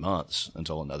and 8 months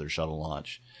until another shuttle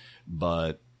launch.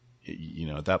 But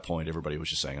at that point, everybody was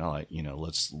just saying, all right,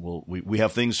 we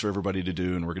have things for everybody to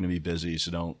do, and we're going to be busy.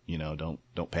 So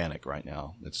don't panic right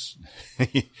now.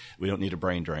 We don't need a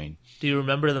brain drain. Do you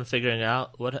remember them figuring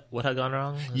out what had gone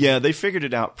wrong? Yeah, they figured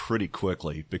it out pretty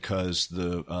quickly because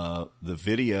the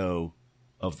video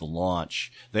of the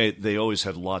launch, they always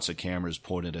had lots of cameras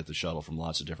pointed at the shuttle from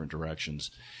lots of different directions.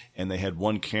 And they had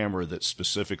one camera that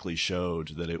specifically showed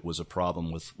that it was a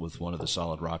problem with one of the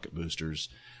solid rocket boosters.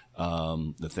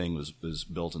 The thing was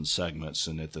built in segments,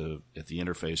 and at the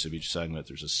interface of each segment,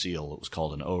 there's a seal. It was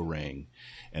called an O-ring,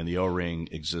 and the O-ring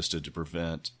existed to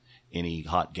prevent any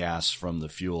hot gas from the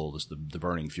fuel, the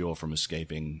burning fuel, from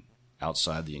escaping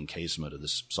outside the encasement of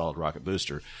this solid rocket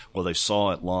booster. Well, they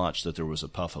saw at launch that there was a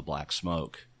puff of black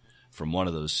smoke from one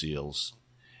of those seals,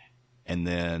 and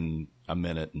then a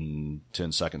minute and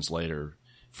 10 seconds later,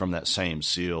 from that same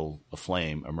seal, a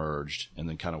flame emerged and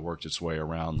then kind of worked its way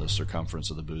around the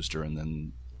circumference of the booster and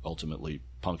then ultimately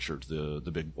punctured the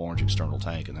big orange external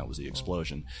tank, and that was the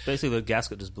explosion. Basically, the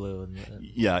gasket just blew.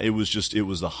 Yeah, it was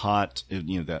the hot,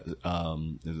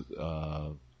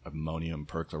 ammonium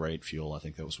perchlorate fuel, I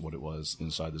think that was what it was,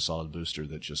 inside the solid booster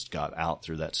that just got out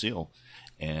through that seal,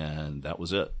 and that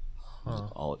was it. That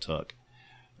was all it took.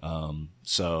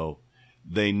 So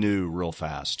they knew real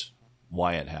fast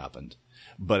why it happened.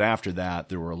 But after that,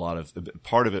 there were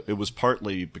part of it, it was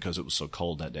partly because it was so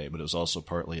cold that day, but it was also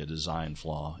partly a design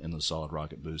flaw in the solid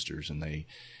rocket boosters. And they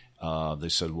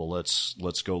said, well, let's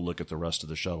go look at the rest of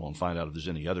the shuttle and find out if there's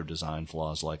any other design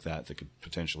flaws like that could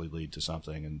potentially lead to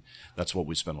something. And that's what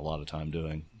we spent a lot of time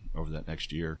doing over that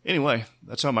next year. Anyway,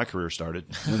 that's how my career started.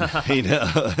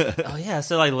 Oh, yeah.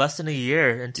 So like less than a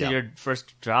year into your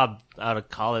first job out of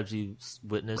college, you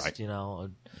witnessed,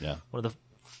 one of the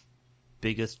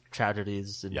biggest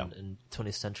tragedies in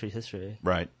 20th century history.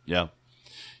 Right. Yeah.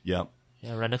 Yeah.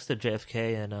 Yeah. Right next to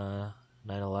JFK and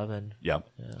 9/11. Yeah.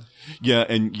 Yeah.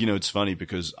 And it's funny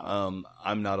because I'm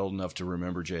not old enough to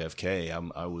remember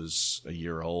JFK. I was a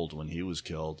year old when he was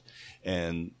killed,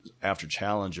 and after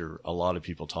Challenger, a lot of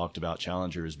people talked about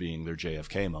Challenger as being their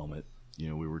JFK moment.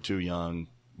 We were too young.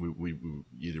 We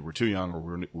either were too young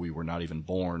or we were not even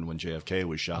born when JFK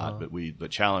was shot.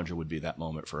 But Challenger would be that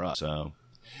moment for us. So.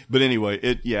 But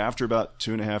anyway, after about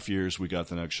 2.5 years, we got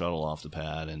the next shuttle off the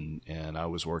pad, and I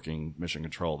was working mission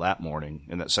control that morning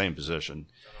in that same position,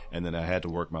 and then I had to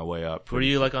work my way up. Were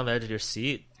you like on the edge of your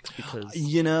seat? Because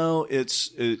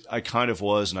I kind of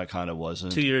was, and I kind of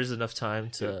wasn't. 2 years enough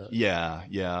time to. Yeah,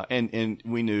 and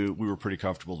we knew we were pretty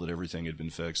comfortable that everything had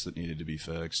been fixed that needed to be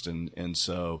fixed, and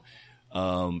so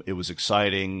it was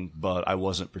exciting, but I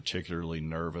wasn't particularly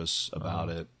nervous about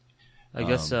it. I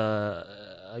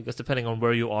guess depending on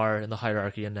where you are in the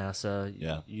hierarchy in NASA,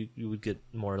 you would get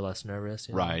more or less nervous.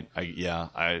 Right.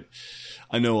 I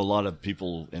know a lot of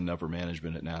people in upper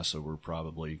management at NASA were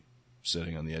probably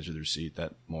sitting on the edge of their seat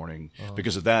that morning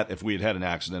because of that. If we had had an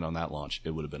accident on that launch,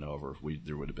 it would have been over.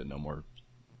 There would have been no more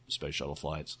space shuttle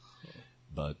flights.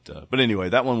 But anyway,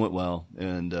 that one went well,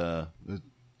 and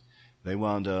they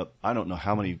wound up. I don't know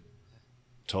how many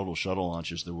total shuttle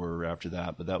launches there were after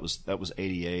that, but that was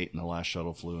 88, and the last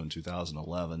shuttle flew in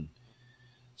 2011.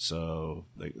 So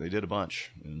they did a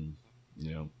bunch, and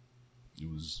it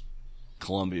was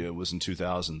Columbia was in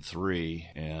 2003,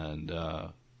 and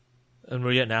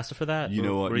were you at NASA for that? You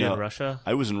know what? Were you in Russia?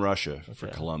 I was in Russia for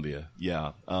Columbia.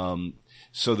 Yeah.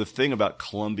 So the thing about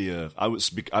Columbia, I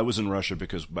was in Russia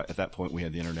because at that point we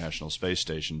had the International Space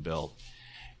Station built,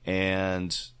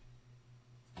 and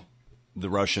the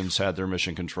Russians had their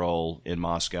mission control in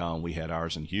Moscow, and we had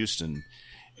ours in Houston.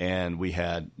 And we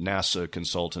had NASA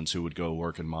consultants who would go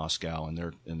work in Moscow in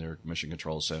their mission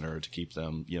control center to keep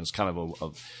them. You know, it's kind of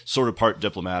a sort of part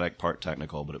diplomatic, part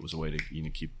technical, but it was a way to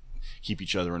keep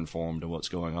each other informed of what's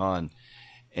going on.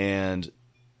 And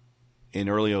in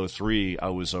early '03, I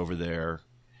was over there,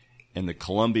 and the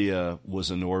Columbia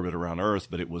was in orbit around Earth,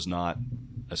 but it was not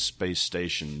a space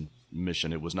station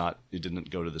mission. It didn't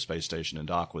go to the space station and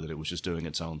dock with it. It was just doing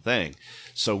its own thing.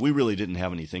 So we really didn't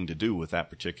have anything to do with that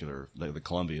particular, the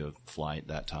Columbia flight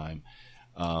that time.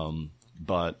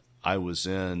 But I was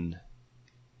in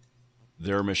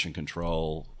their mission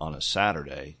control on a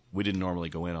Saturday. We didn't normally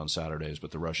go in on Saturdays,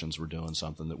 but the Russians were doing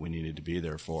something that we needed to be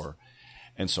there for.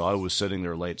 And so I was sitting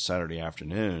there late Saturday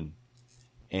afternoon,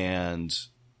 and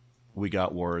we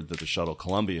got word that the shuttle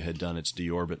Columbia had done its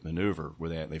deorbit maneuver,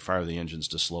 where they fire the engines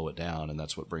to slow it down, and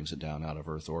that's what brings it down out of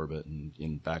Earth orbit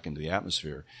and back into the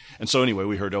atmosphere. And so anyway,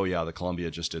 we heard, oh yeah, the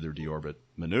Columbia just did their deorbit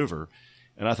maneuver.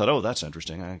 And I thought, oh, that's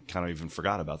interesting. I kind of even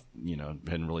forgot about,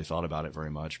 hadn't really thought about it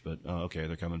very much, but okay,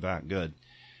 they're coming back. Good.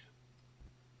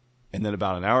 And then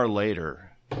about an hour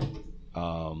later,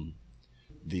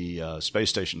 the space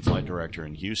station flight director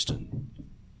in Houston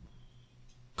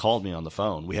called me on the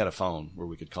phone. We had a phone where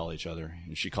we could call each other.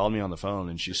 And she called me on the phone,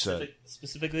 and she said...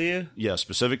 Specifically you? Yeah,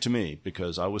 specific to me,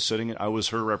 because I was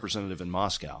her representative in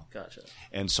Moscow. Gotcha.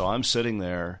 And so I'm sitting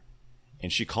there,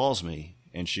 and she calls me,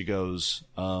 and she goes,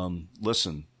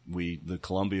 listen, the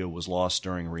Columbia was lost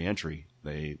during reentry.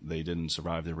 They didn't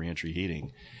survive the reentry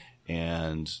heating.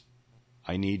 And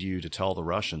I need you to tell the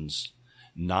Russians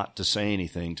not to say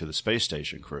anything to the space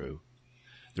station crew.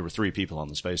 There were 3 people on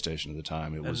the space station at the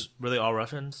time. Were they all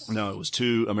Russians? No, it was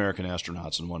 2 American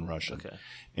astronauts and 1 Russian. Okay.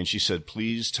 And she said,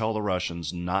 please tell the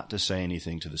Russians not to say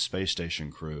anything to the space station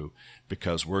crew,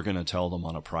 because we're going to tell them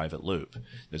on a private loop.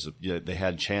 They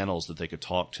had channels that they could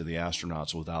talk to the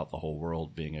astronauts without the whole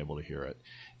world being able to hear it.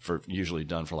 Usually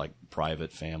done for like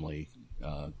private family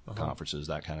conferences,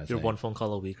 that kind of thing. 1 phone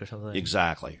call a week or something.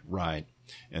 Exactly, right.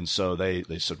 And so they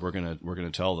said, we're gonna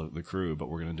tell the crew, but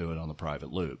we're going to do it on the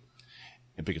private loop.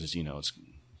 Because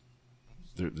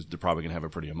they're probably going to have a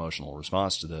pretty emotional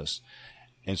response to this.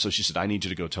 And so she said, I need you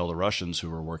to go tell the Russians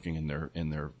who are working in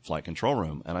their flight control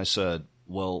room. And I said,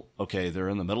 well, okay, they're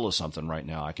in the middle of something right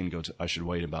now. I should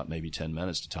wait about maybe 10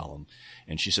 minutes to tell them.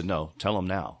 And she said, no, tell them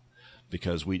now,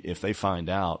 because if they find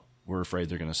out, we're afraid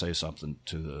they're going to say something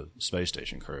to the space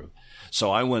station crew.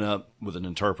 So I went up with an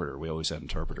interpreter. We always had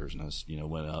interpreters, and I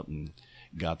went up and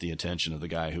got the attention of the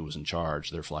guy who was in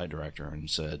charge, their flight director, and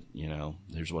said,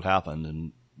 here's what happened.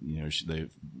 And, they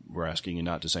were asking you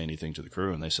not to say anything to the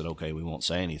crew. And they said, okay, we won't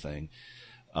say anything.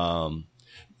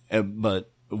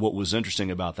 But what was interesting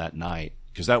about that night,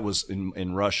 because that was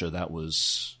in Russia, that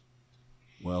was,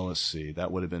 well, let's see,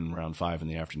 that would have been around 5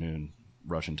 p.m.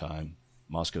 Russian time,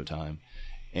 Moscow time.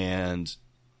 And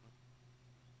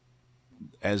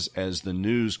as the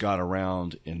news got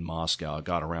around in Moscow,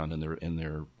 got around in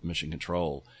their mission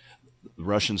control, the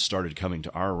Russians started coming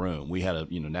to our room. We had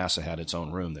NASA had its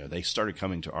own room there. They started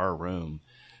coming to our room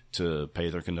to pay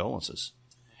their condolences.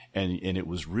 And it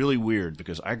was really weird,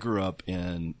 because I grew up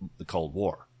in the Cold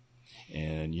War.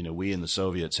 And, we and the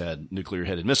Soviets had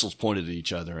nuclear-headed missiles pointed at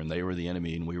each other, and they were the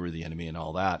enemy and we were the enemy and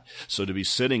all that. So to be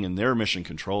sitting in their mission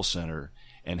control center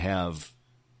and have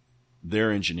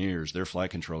their engineers, their flight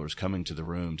controllers coming to the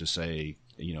room to say,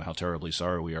 how terribly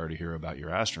sorry we are to hear about your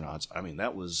astronauts. I mean,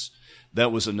 that was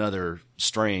another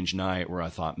strange night where I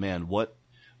thought, man,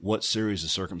 what series of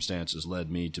circumstances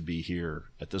led me to be here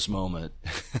at this moment,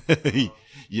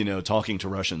 talking to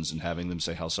Russians and having them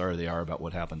say how sorry they are about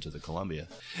what happened to the Columbia.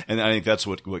 And I think that's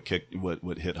what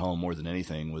hit home more than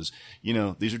anything was,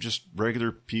 these are just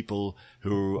regular people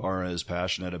who are as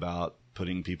passionate about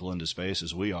putting people into space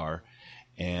as we are.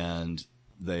 And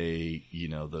they,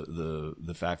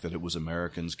 the fact that it was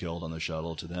Americans killed on the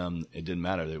shuttle, to them, it didn't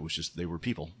matter. It was just, they were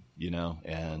people,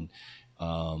 and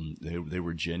they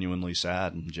were genuinely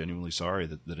sad and genuinely sorry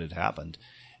that it happened.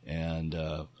 And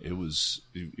it was,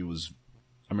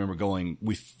 I remember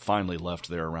we finally left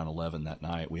there around 11 that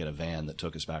night. We had a van that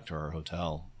took us back to our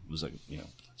hotel. It was like,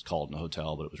 it's called a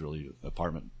hotel, but it was really an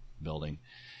apartment building.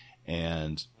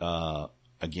 And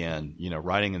again,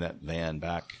 riding in that van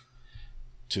back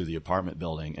to the apartment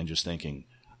building and just thinking,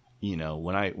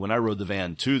 when I rode the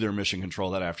van to their mission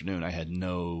control that afternoon, I had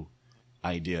no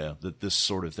idea that this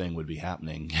sort of thing would be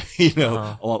happening, you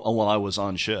know, while I was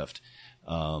on shift.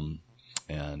 It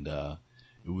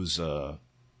was,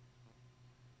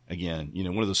 again, you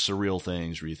know, one of those surreal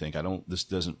things where you think, this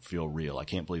doesn't feel real. I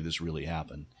can't believe this really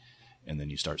happened. And then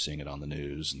you start seeing it on the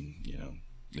news and, you know,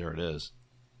 there it is.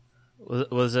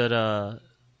 Was it,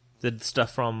 did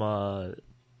stuff from,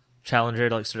 Challenger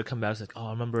like sort of come back? It's like, oh,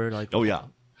 I remember like. Oh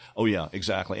yeah,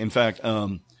 exactly. In fact,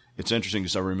 it's interesting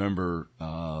because I remember,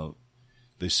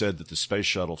 they said that the space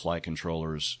shuttle flight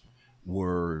controllers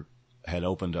had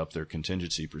opened up their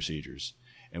contingency procedures.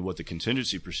 And what the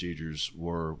contingency procedures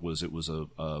was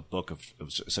a book of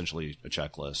essentially a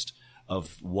checklist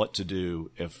of what to do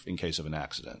in case of an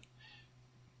accident.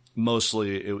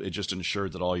 Mostly, it just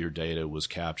ensured that all your data was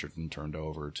captured and turned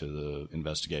over to the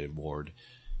investigative board.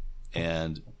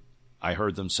 And I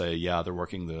heard them say, yeah, they're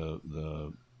working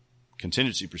the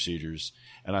contingency procedures.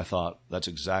 And I thought, that's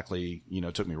exactly, you know,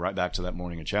 it took me right back to that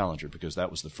morning at Challenger, because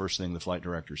that was the first thing the flight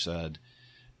director said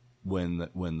when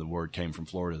the word came from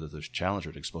Florida that the Challenger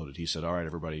had exploded. He said, all right,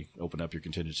 everybody, open up your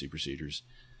contingency procedures.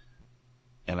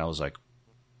 And I was like,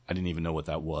 I didn't even know what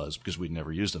that was because we'd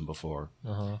never used them before.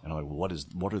 And I'm like, well,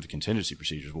 what are the contingency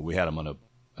procedures? Well, we had them on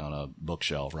a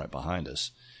bookshelf right behind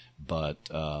us. But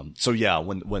so yeah,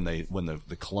 when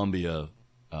the Columbia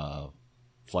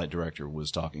flight director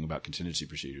was talking about contingency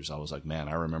procedures, I was like, man,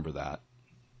 I remember that.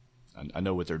 I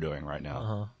know what they're doing right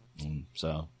now.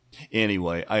 So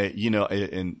anyway,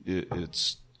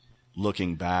 it's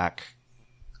looking back.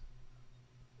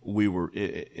 We were,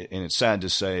 and it's sad to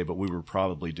say, but we were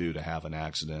probably due to have an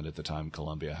accident at the time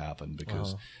Columbia happened,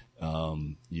 because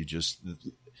you just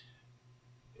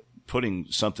putting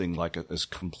something like as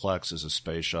complex as a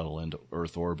space shuttle into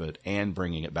Earth orbit and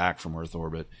bringing it back from Earth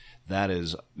orbit, that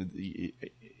is,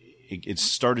 it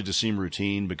started to seem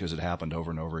routine because it happened over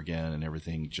and over again, and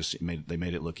everything they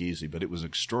made it look easy, but it was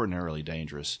extraordinarily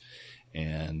dangerous.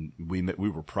 And we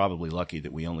were probably lucky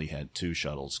that we only had 2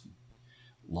 shuttles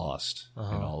lost in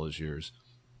all those years.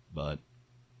 But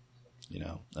you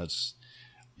know, that's,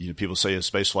 you know, people say, is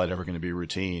spaceflight ever going to be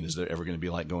routine? Is there ever going to be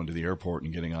like going to the airport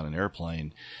and getting on an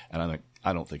airplane? And I'm like,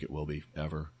 I don't think it will be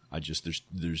ever.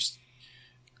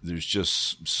 There's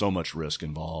just so much risk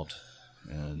involved,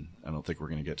 and I don't think we're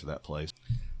going to get to that place.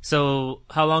 So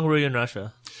how long were you in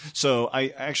Russia? So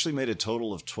I actually made a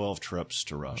total of 12 trips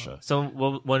to Russia. So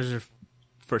what was your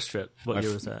first trip? What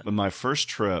year was that? My first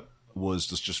trip was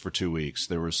just for 2 weeks.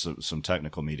 There were some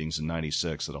technical meetings in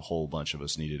 '96 that a whole bunch of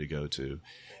us needed to go to.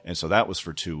 And so that was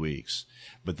for 2 weeks.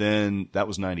 But then that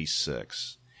was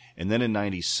 '96. And then in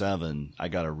 '97, I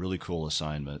got a really cool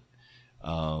assignment.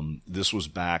 This was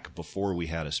back before we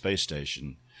had a space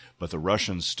station, but the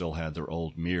Russians still had their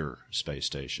old Mir space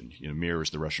station. You know, Mir is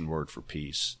the Russian word for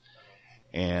peace.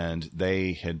 And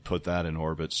they had put that in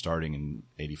orbit starting in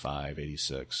 '85,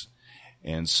 '86.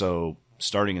 And so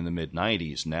starting in the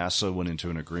mid-'90s, NASA went into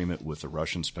an agreement with the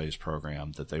Russian space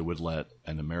program that they would let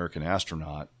an American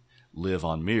astronaut live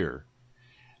on Mir.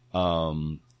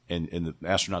 And the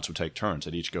astronauts would take turns.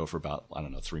 They'd each go for about,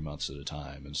 3 months at a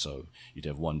time. And so you'd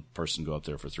have one person go up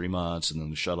there for 3 months, and then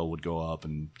the shuttle would go up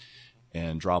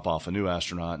and drop off a new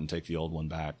astronaut and take the old one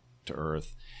back to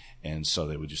Earth. And so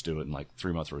they would just do it in like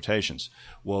 3-month rotations.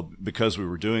 Well, because we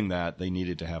were doing that, they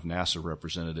needed to have NASA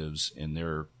representatives in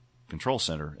their control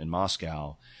center in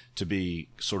Moscow to be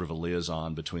sort of a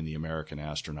liaison between the American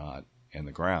astronaut and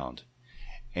the ground.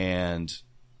 And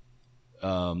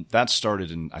that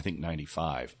started in, I think,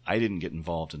 '95. I didn't get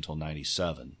involved until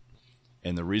 '97.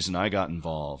 And the reason I got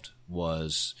involved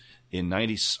was in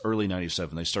early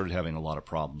 '97, they started having a lot of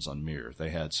problems on Mir.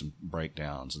 They had some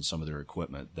breakdowns in some of their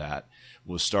equipment that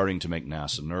was starting to make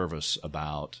NASA nervous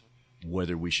about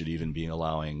whether we should even be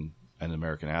allowing an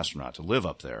American astronaut to live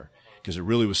up there, because it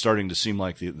really was starting to seem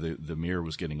like the Mir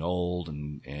was getting old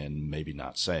and maybe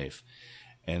not safe.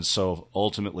 And so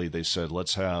ultimately they said,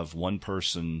 let's have one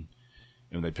person,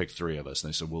 and they picked 3 of us.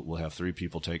 And they said, we'll have 3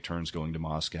 people take turns going to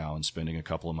Moscow and spending a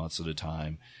couple of months at a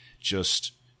time,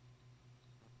 just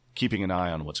keeping an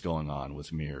eye on what's going on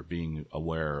with Mir, being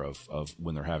aware of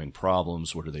when they're having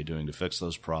problems, what are they doing to fix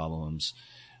those problems,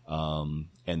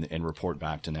 and report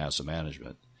back to NASA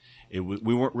management.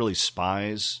 We weren't really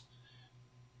spies,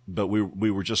 but we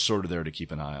were just sort of there to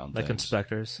keep an eye on like things.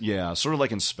 Inspectors? Yeah, sort of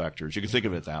like inspectors. You can think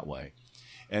of it that way.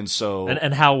 And so,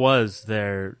 and how was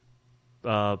their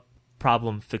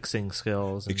problem-fixing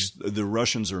skills? The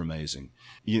Russians are amazing.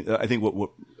 I think what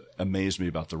amazed me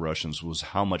about the Russians was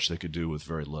how much they could do with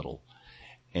very little,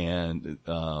 and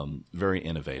very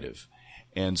innovative.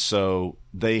 And so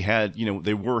they had,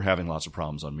 they were having lots of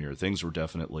problems on Mir. Things were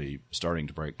definitely starting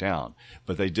to break down,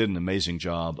 but they did an amazing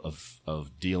job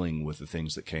of dealing with the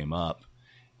things that came up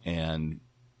and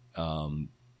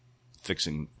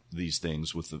fixing these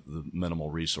things with the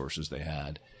minimal resources they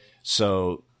had.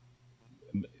 So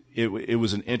it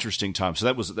was an interesting time. So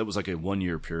that was like a 1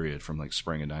 year period from like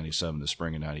spring of 97 to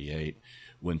spring of 98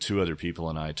 when two other people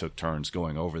and I took turns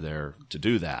going over there to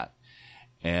do that.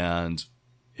 And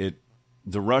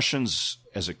the Russians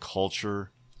as a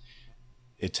culture,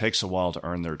 it takes a while to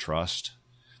earn their trust.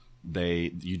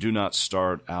 You do not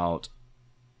start out.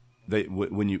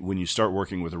 When you start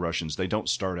working with the Russians, they don't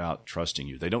start out trusting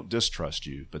you. They don't distrust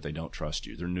you, but they don't trust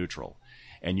you. They're neutral,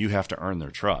 and you have to earn their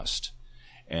trust,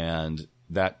 and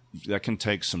that can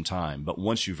take some time. But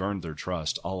once you've earned their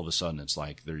trust, all of a sudden it's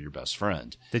like they're your best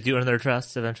friend. Did you earn their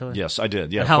trust eventually? Yes, I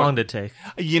did. Yeah. And how long did it take?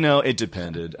 It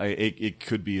depended. It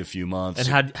could be a few months.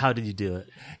 And how did you do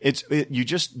it?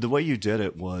 The way you did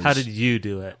it was. How did you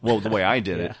do it? Well, the way I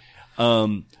did it,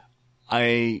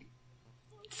 I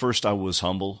was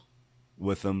humble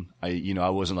with them. I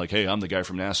wasn't like, hey, I'm the guy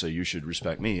from NASA, you should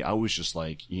respect me. I was just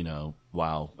like,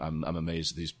 wow, I'm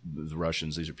amazed at the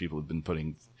Russians. These are people who've been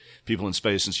putting people in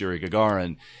space since Yuri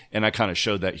Gagarin, and I kind of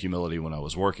showed that humility when I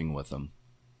was working with them.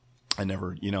 I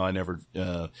never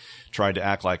tried to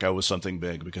act like I was something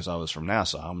big because I was from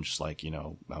NASA. I'm just like,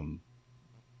 I'm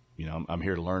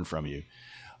here to learn from you.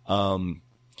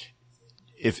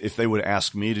 If they would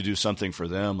ask me to do something for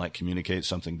them, like communicate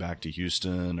something back to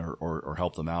Houston or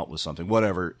help them out with something,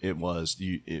 whatever it was,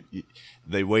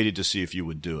 they waited to see if you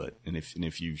would do it. And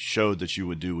if you showed that you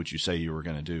would do what you say you were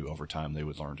going to do, over time they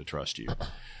would learn to trust you.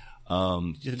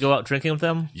 Did you go out drinking with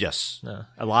them? Yes.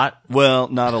 A lot? Well,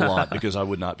 not a lot because I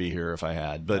would not be here if I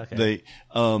had. But okay.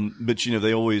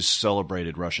 they always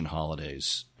celebrated Russian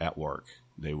holidays at work.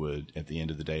 They would, at the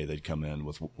end of the day, they'd come in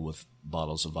with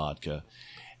bottles of vodka.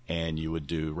 And you would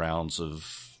do rounds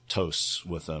of toasts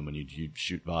with them, and you'd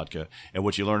shoot vodka. And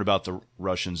what you learn about the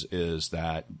Russians is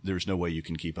that there's no way you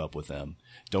can keep up with them.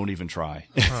 Don't even try,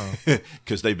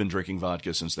 because they've been drinking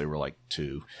vodka since they were like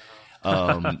 2,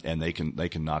 and they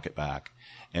can knock it back.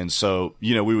 And so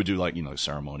we would do like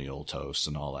ceremonial toasts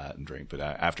and all that and drink. But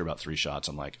after about 3 shots,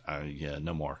 I'm like, yeah,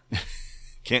 no more.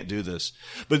 Can't do this.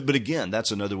 But again,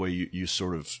 that's another way you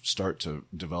sort of start to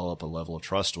develop a level of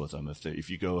trust with them.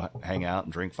 If you go hang out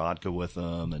and drink vodka with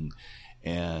them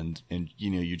and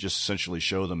you just essentially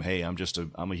show them, hey,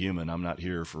 I'm a human. I'm not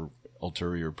here for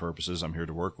ulterior purposes. I'm here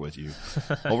to work with you.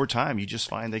 Over time, you just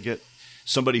find they get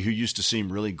somebody who used to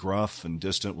seem really gruff and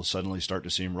distant will suddenly start to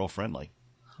seem real friendly.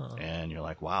 And you're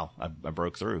like, wow, I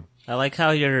broke through. I like how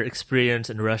your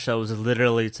experience in Russia was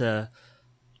literally to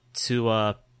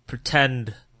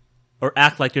pretend or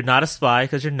act like you're not a spy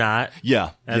because you're not. Yeah.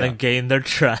 And then gain their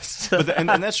trust. and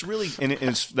that's really, and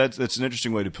that's an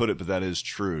interesting way to put it, but that is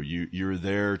true. You're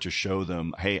there to show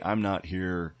them, hey, I'm not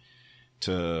here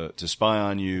to spy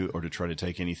on you or to try to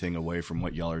take anything away from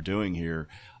what y'all are doing here.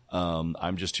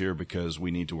 I'm just here because we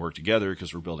need to work together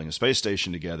because we're building a space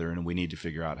station together and we need to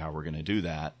figure out how we're going to do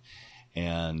that.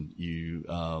 And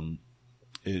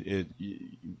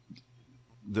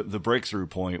the breakthrough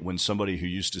point when somebody who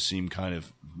used to seem kind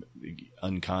of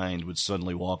unkind would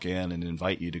suddenly walk in and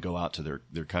invite you to go out to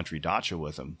their country dacha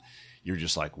with them, you're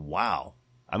just like, wow,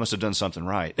 I must have done something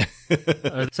right.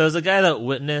 So as a guy that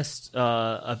witnessed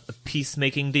a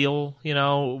peacemaking deal,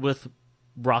 with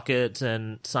rockets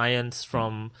and science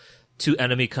from 2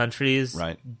 enemy countries,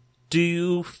 right? Do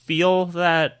you feel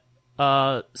that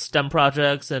STEM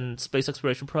projects and space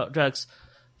exploration projects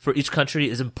for each country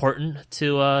is important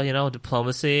to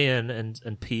diplomacy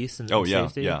and peace and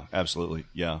safety? Yeah, absolutely,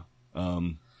 yeah.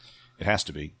 It has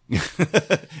to be,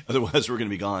 otherwise we're going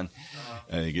to be gone.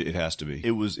 It has to be.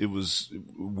 It was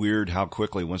weird how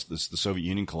quickly once the Soviet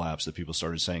Union collapsed that people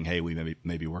started saying, "Hey, we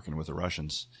may be working with the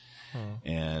Russians,"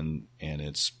 and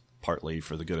it's partly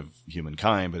for the good of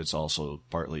humankind, but it's also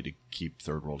partly to keep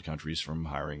third world countries from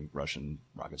hiring Russian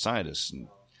rocket scientists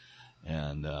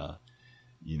and.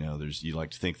 You like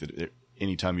to think that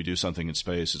anytime you do something in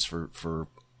space, it's for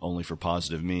only for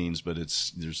positive means, but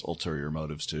there's ulterior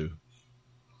motives too.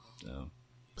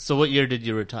 So what year did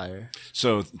you retire?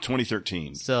 So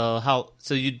 2013. So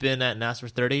you'd been at NASA for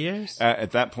 30 years? At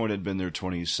that point, I'd been there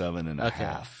 27 and a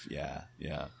half. Yeah.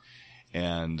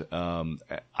 And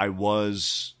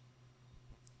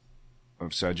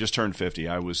so I just turned 50.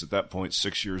 I was at that point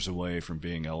 6 years away from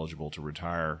being eligible to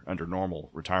retire under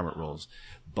normal retirement rules,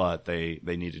 but they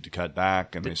needed to cut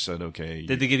back, and they said, okay.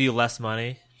 Did they give you less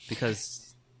money?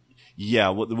 Because yeah,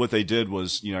 what they did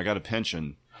was, I got a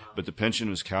pension, but the pension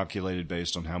was calculated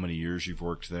based on how many years you've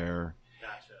worked there.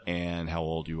 Gotcha. and how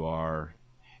old you are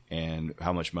and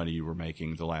how much money you were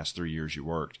making the last 3 years you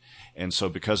worked. And so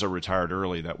because I retired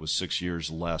early, that was 6 years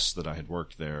less that I had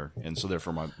worked there. And so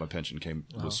therefore my pension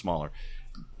was smaller,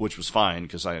 which was fine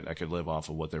because I could live off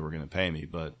of what they were going to pay me.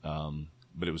 But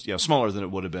it was smaller than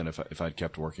it would have been if I'd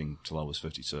kept working till I was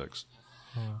 56.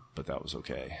 But that was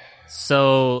okay.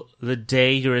 So the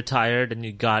day you retired and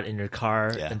you got in your car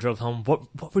and drove home,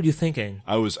 what were you thinking?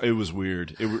 It was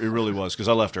weird. It really was, because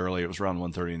I left early. It was around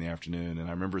 1:30 in the afternoon, and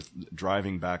I remember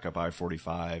driving back up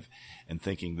I-45 and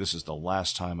thinking, this is the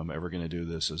last time I'm ever going to do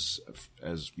this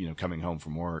as coming home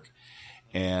from work.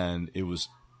 And it was,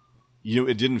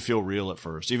 it didn't feel real at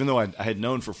first, even though I had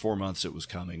known for 4 months it was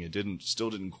coming. It still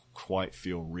didn't quite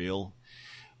feel real.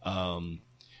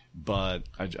 But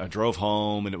I drove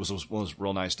home, and it was one of those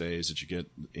real nice days that you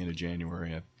get into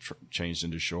January. I changed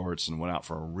into shorts and went out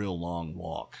for a real long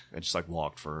walk. I just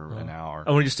walked for an hour.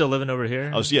 Oh, were you still living over here?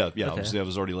 I was, Okay. I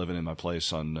was already living in my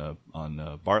place on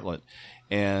Bartlett,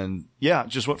 and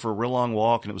just went for a real long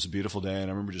walk, and it was a beautiful day.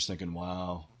 And I remember just thinking,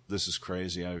 wow, this is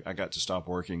crazy. I got to stop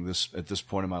working at this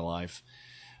point in my life.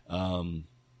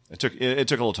 It took a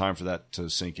little time for that to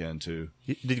sink in too.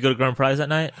 Did you go to Grand Prize that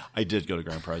night? I did go to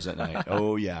Grand Prize that night.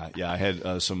 Oh yeah. I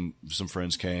had some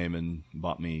friends came and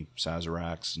bought me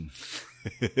Sazeracs, and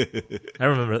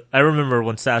I remember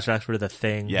when Sazeracs were the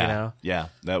thing. Yeah,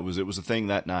 it was a thing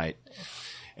that night.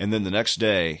 And then the next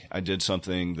day, I did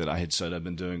something that I had said I've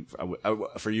been doing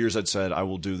for years. I'd said I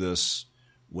will do this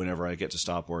whenever I get to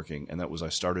stop working, and that was I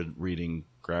started reading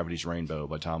Gravity's Rainbow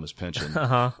by Thomas Pynchon.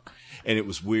 And it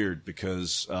was weird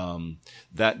because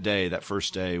that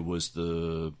first day was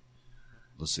that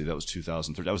was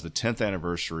 2003. That was the 10th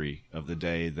anniversary of the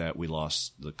day that we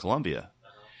lost the Columbia.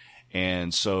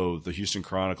 And so the Houston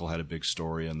Chronicle had a big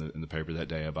story in the paper that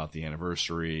day about the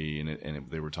anniversary, and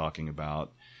they were talking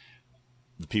about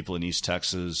the people in East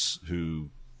Texas who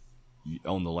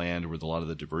owned the land where a lot of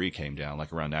the debris came down,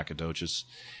 like around Nacogdoches.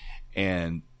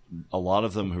 And a lot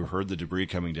of them who heard the debris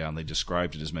coming down, they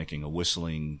described it as making a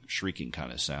whistling, shrieking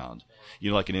kind of sound.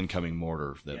 Like an incoming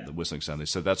mortar, the whistling sound. They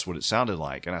said that's what it sounded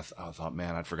like. And I thought,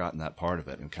 man, I'd forgotten that part of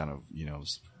it. And kind of, it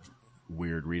was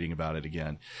weird reading about it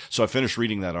again. So I finished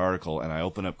reading that article, and I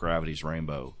opened up Gravity's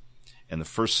Rainbow. And the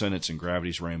first sentence in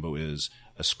Gravity's Rainbow is,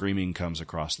 "A screaming comes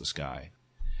across the sky."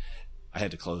 I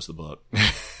had to close the book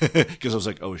because I was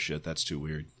like, oh shit, that's too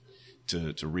weird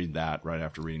to read that right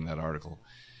after reading that article.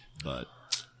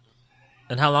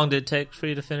 And how long did it take for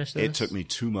you to finish this? It took me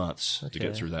 2 months to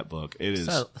get through that book. That's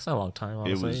not a long time,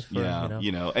 honestly. It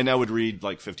was, and I would read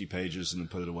 50 pages and then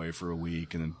put it away for a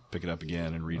week and then pick it up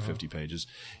again and read 50 pages.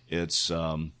 It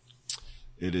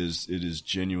is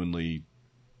genuinely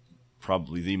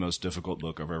probably the most difficult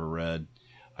book I've ever read.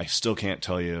 I still can't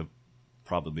tell you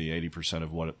probably 80%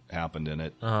 of what happened in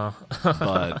it.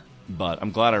 but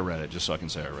I'm glad I read it just so I can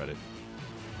say I read it.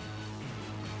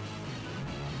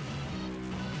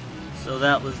 So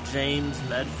that was James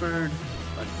Medford,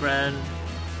 my friend,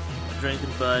 my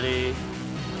drinking buddy,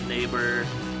 my neighbor,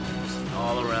 just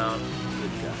all around